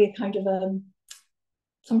that would be a kind of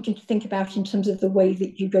something to think about in terms of the way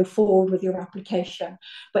that you go forward with your application.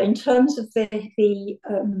 But in terms of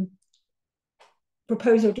the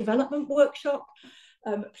proposal development workshop.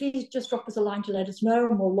 Please just drop us a line to let us know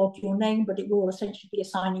and we'll log your name, but it will essentially be a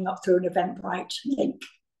signing up through an Eventbrite link.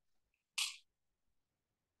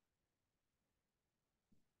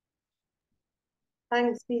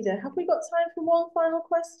 Thanks, Vida. Have we got time for one final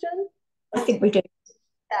question? I think we do.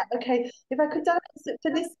 Yeah, okay. If I could answer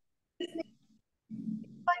for this,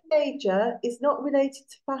 my major is not related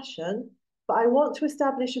to fashion, but I want to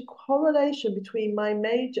establish a correlation between my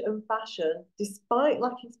major and fashion, despite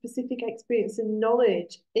lacking specific experience and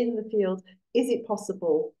knowledge in the field. Is it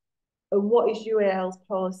possible? And what is UAL's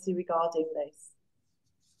policy regarding this?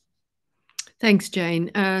 Thanks,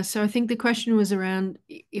 Jane. So I think the question was around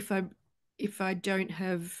if I don't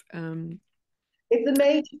have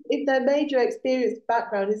if their major experience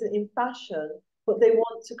background isn't in fashion, but they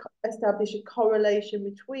want to establish a correlation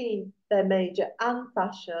between their major and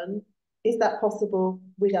fashion, is that possible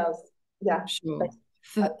with us? Yeah. Sure.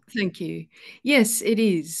 Thank you. Yes, it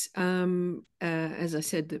is. As I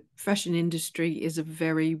said, the fashion industry is a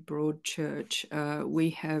very broad church. We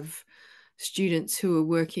have students who are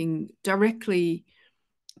working directly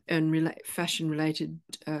in fashion-related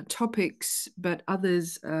topics, but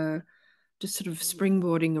others are just sort of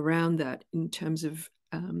springboarding around that in terms of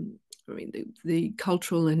the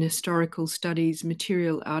cultural and historical studies,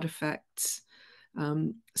 material artifacts,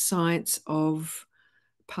 science of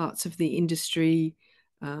parts of the industry,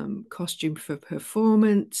 costume for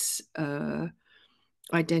performance,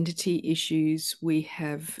 identity issues. We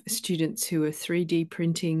have students who are 3D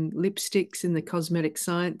printing lipsticks in the cosmetic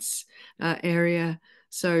science area.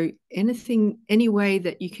 So any way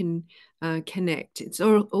that you can connect. It's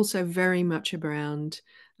also very much around,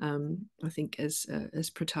 I think, as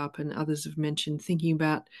Pratap and others have mentioned, thinking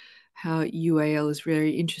about how UAL is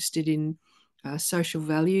very interested in social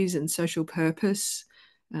values and social purpose.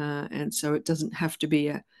 And so it doesn't have to be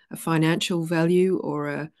a financial value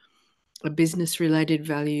or a business-related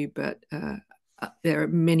value, but there are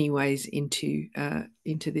many ways into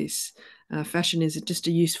this. Fashion is just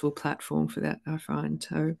a useful platform for that, I find.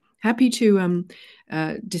 So happy to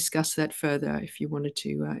discuss that further if you wanted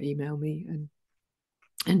to email me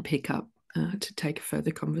and pick up to take a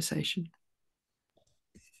further conversation.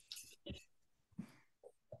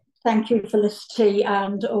 Thank you, Felicity,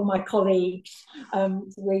 and all my colleagues.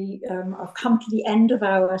 We have come to the end of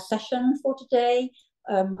our session for today.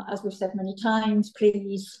 As we've said many times,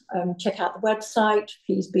 please check out the website,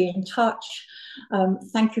 please be in touch.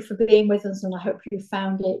 Thank you for being with us, and I hope you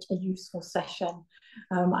found it a useful session.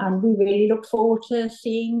 And we really look forward to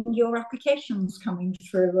seeing your applications coming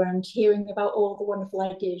through and hearing about all the wonderful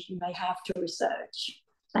ideas you may have to research.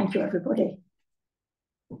 Thank you, everybody.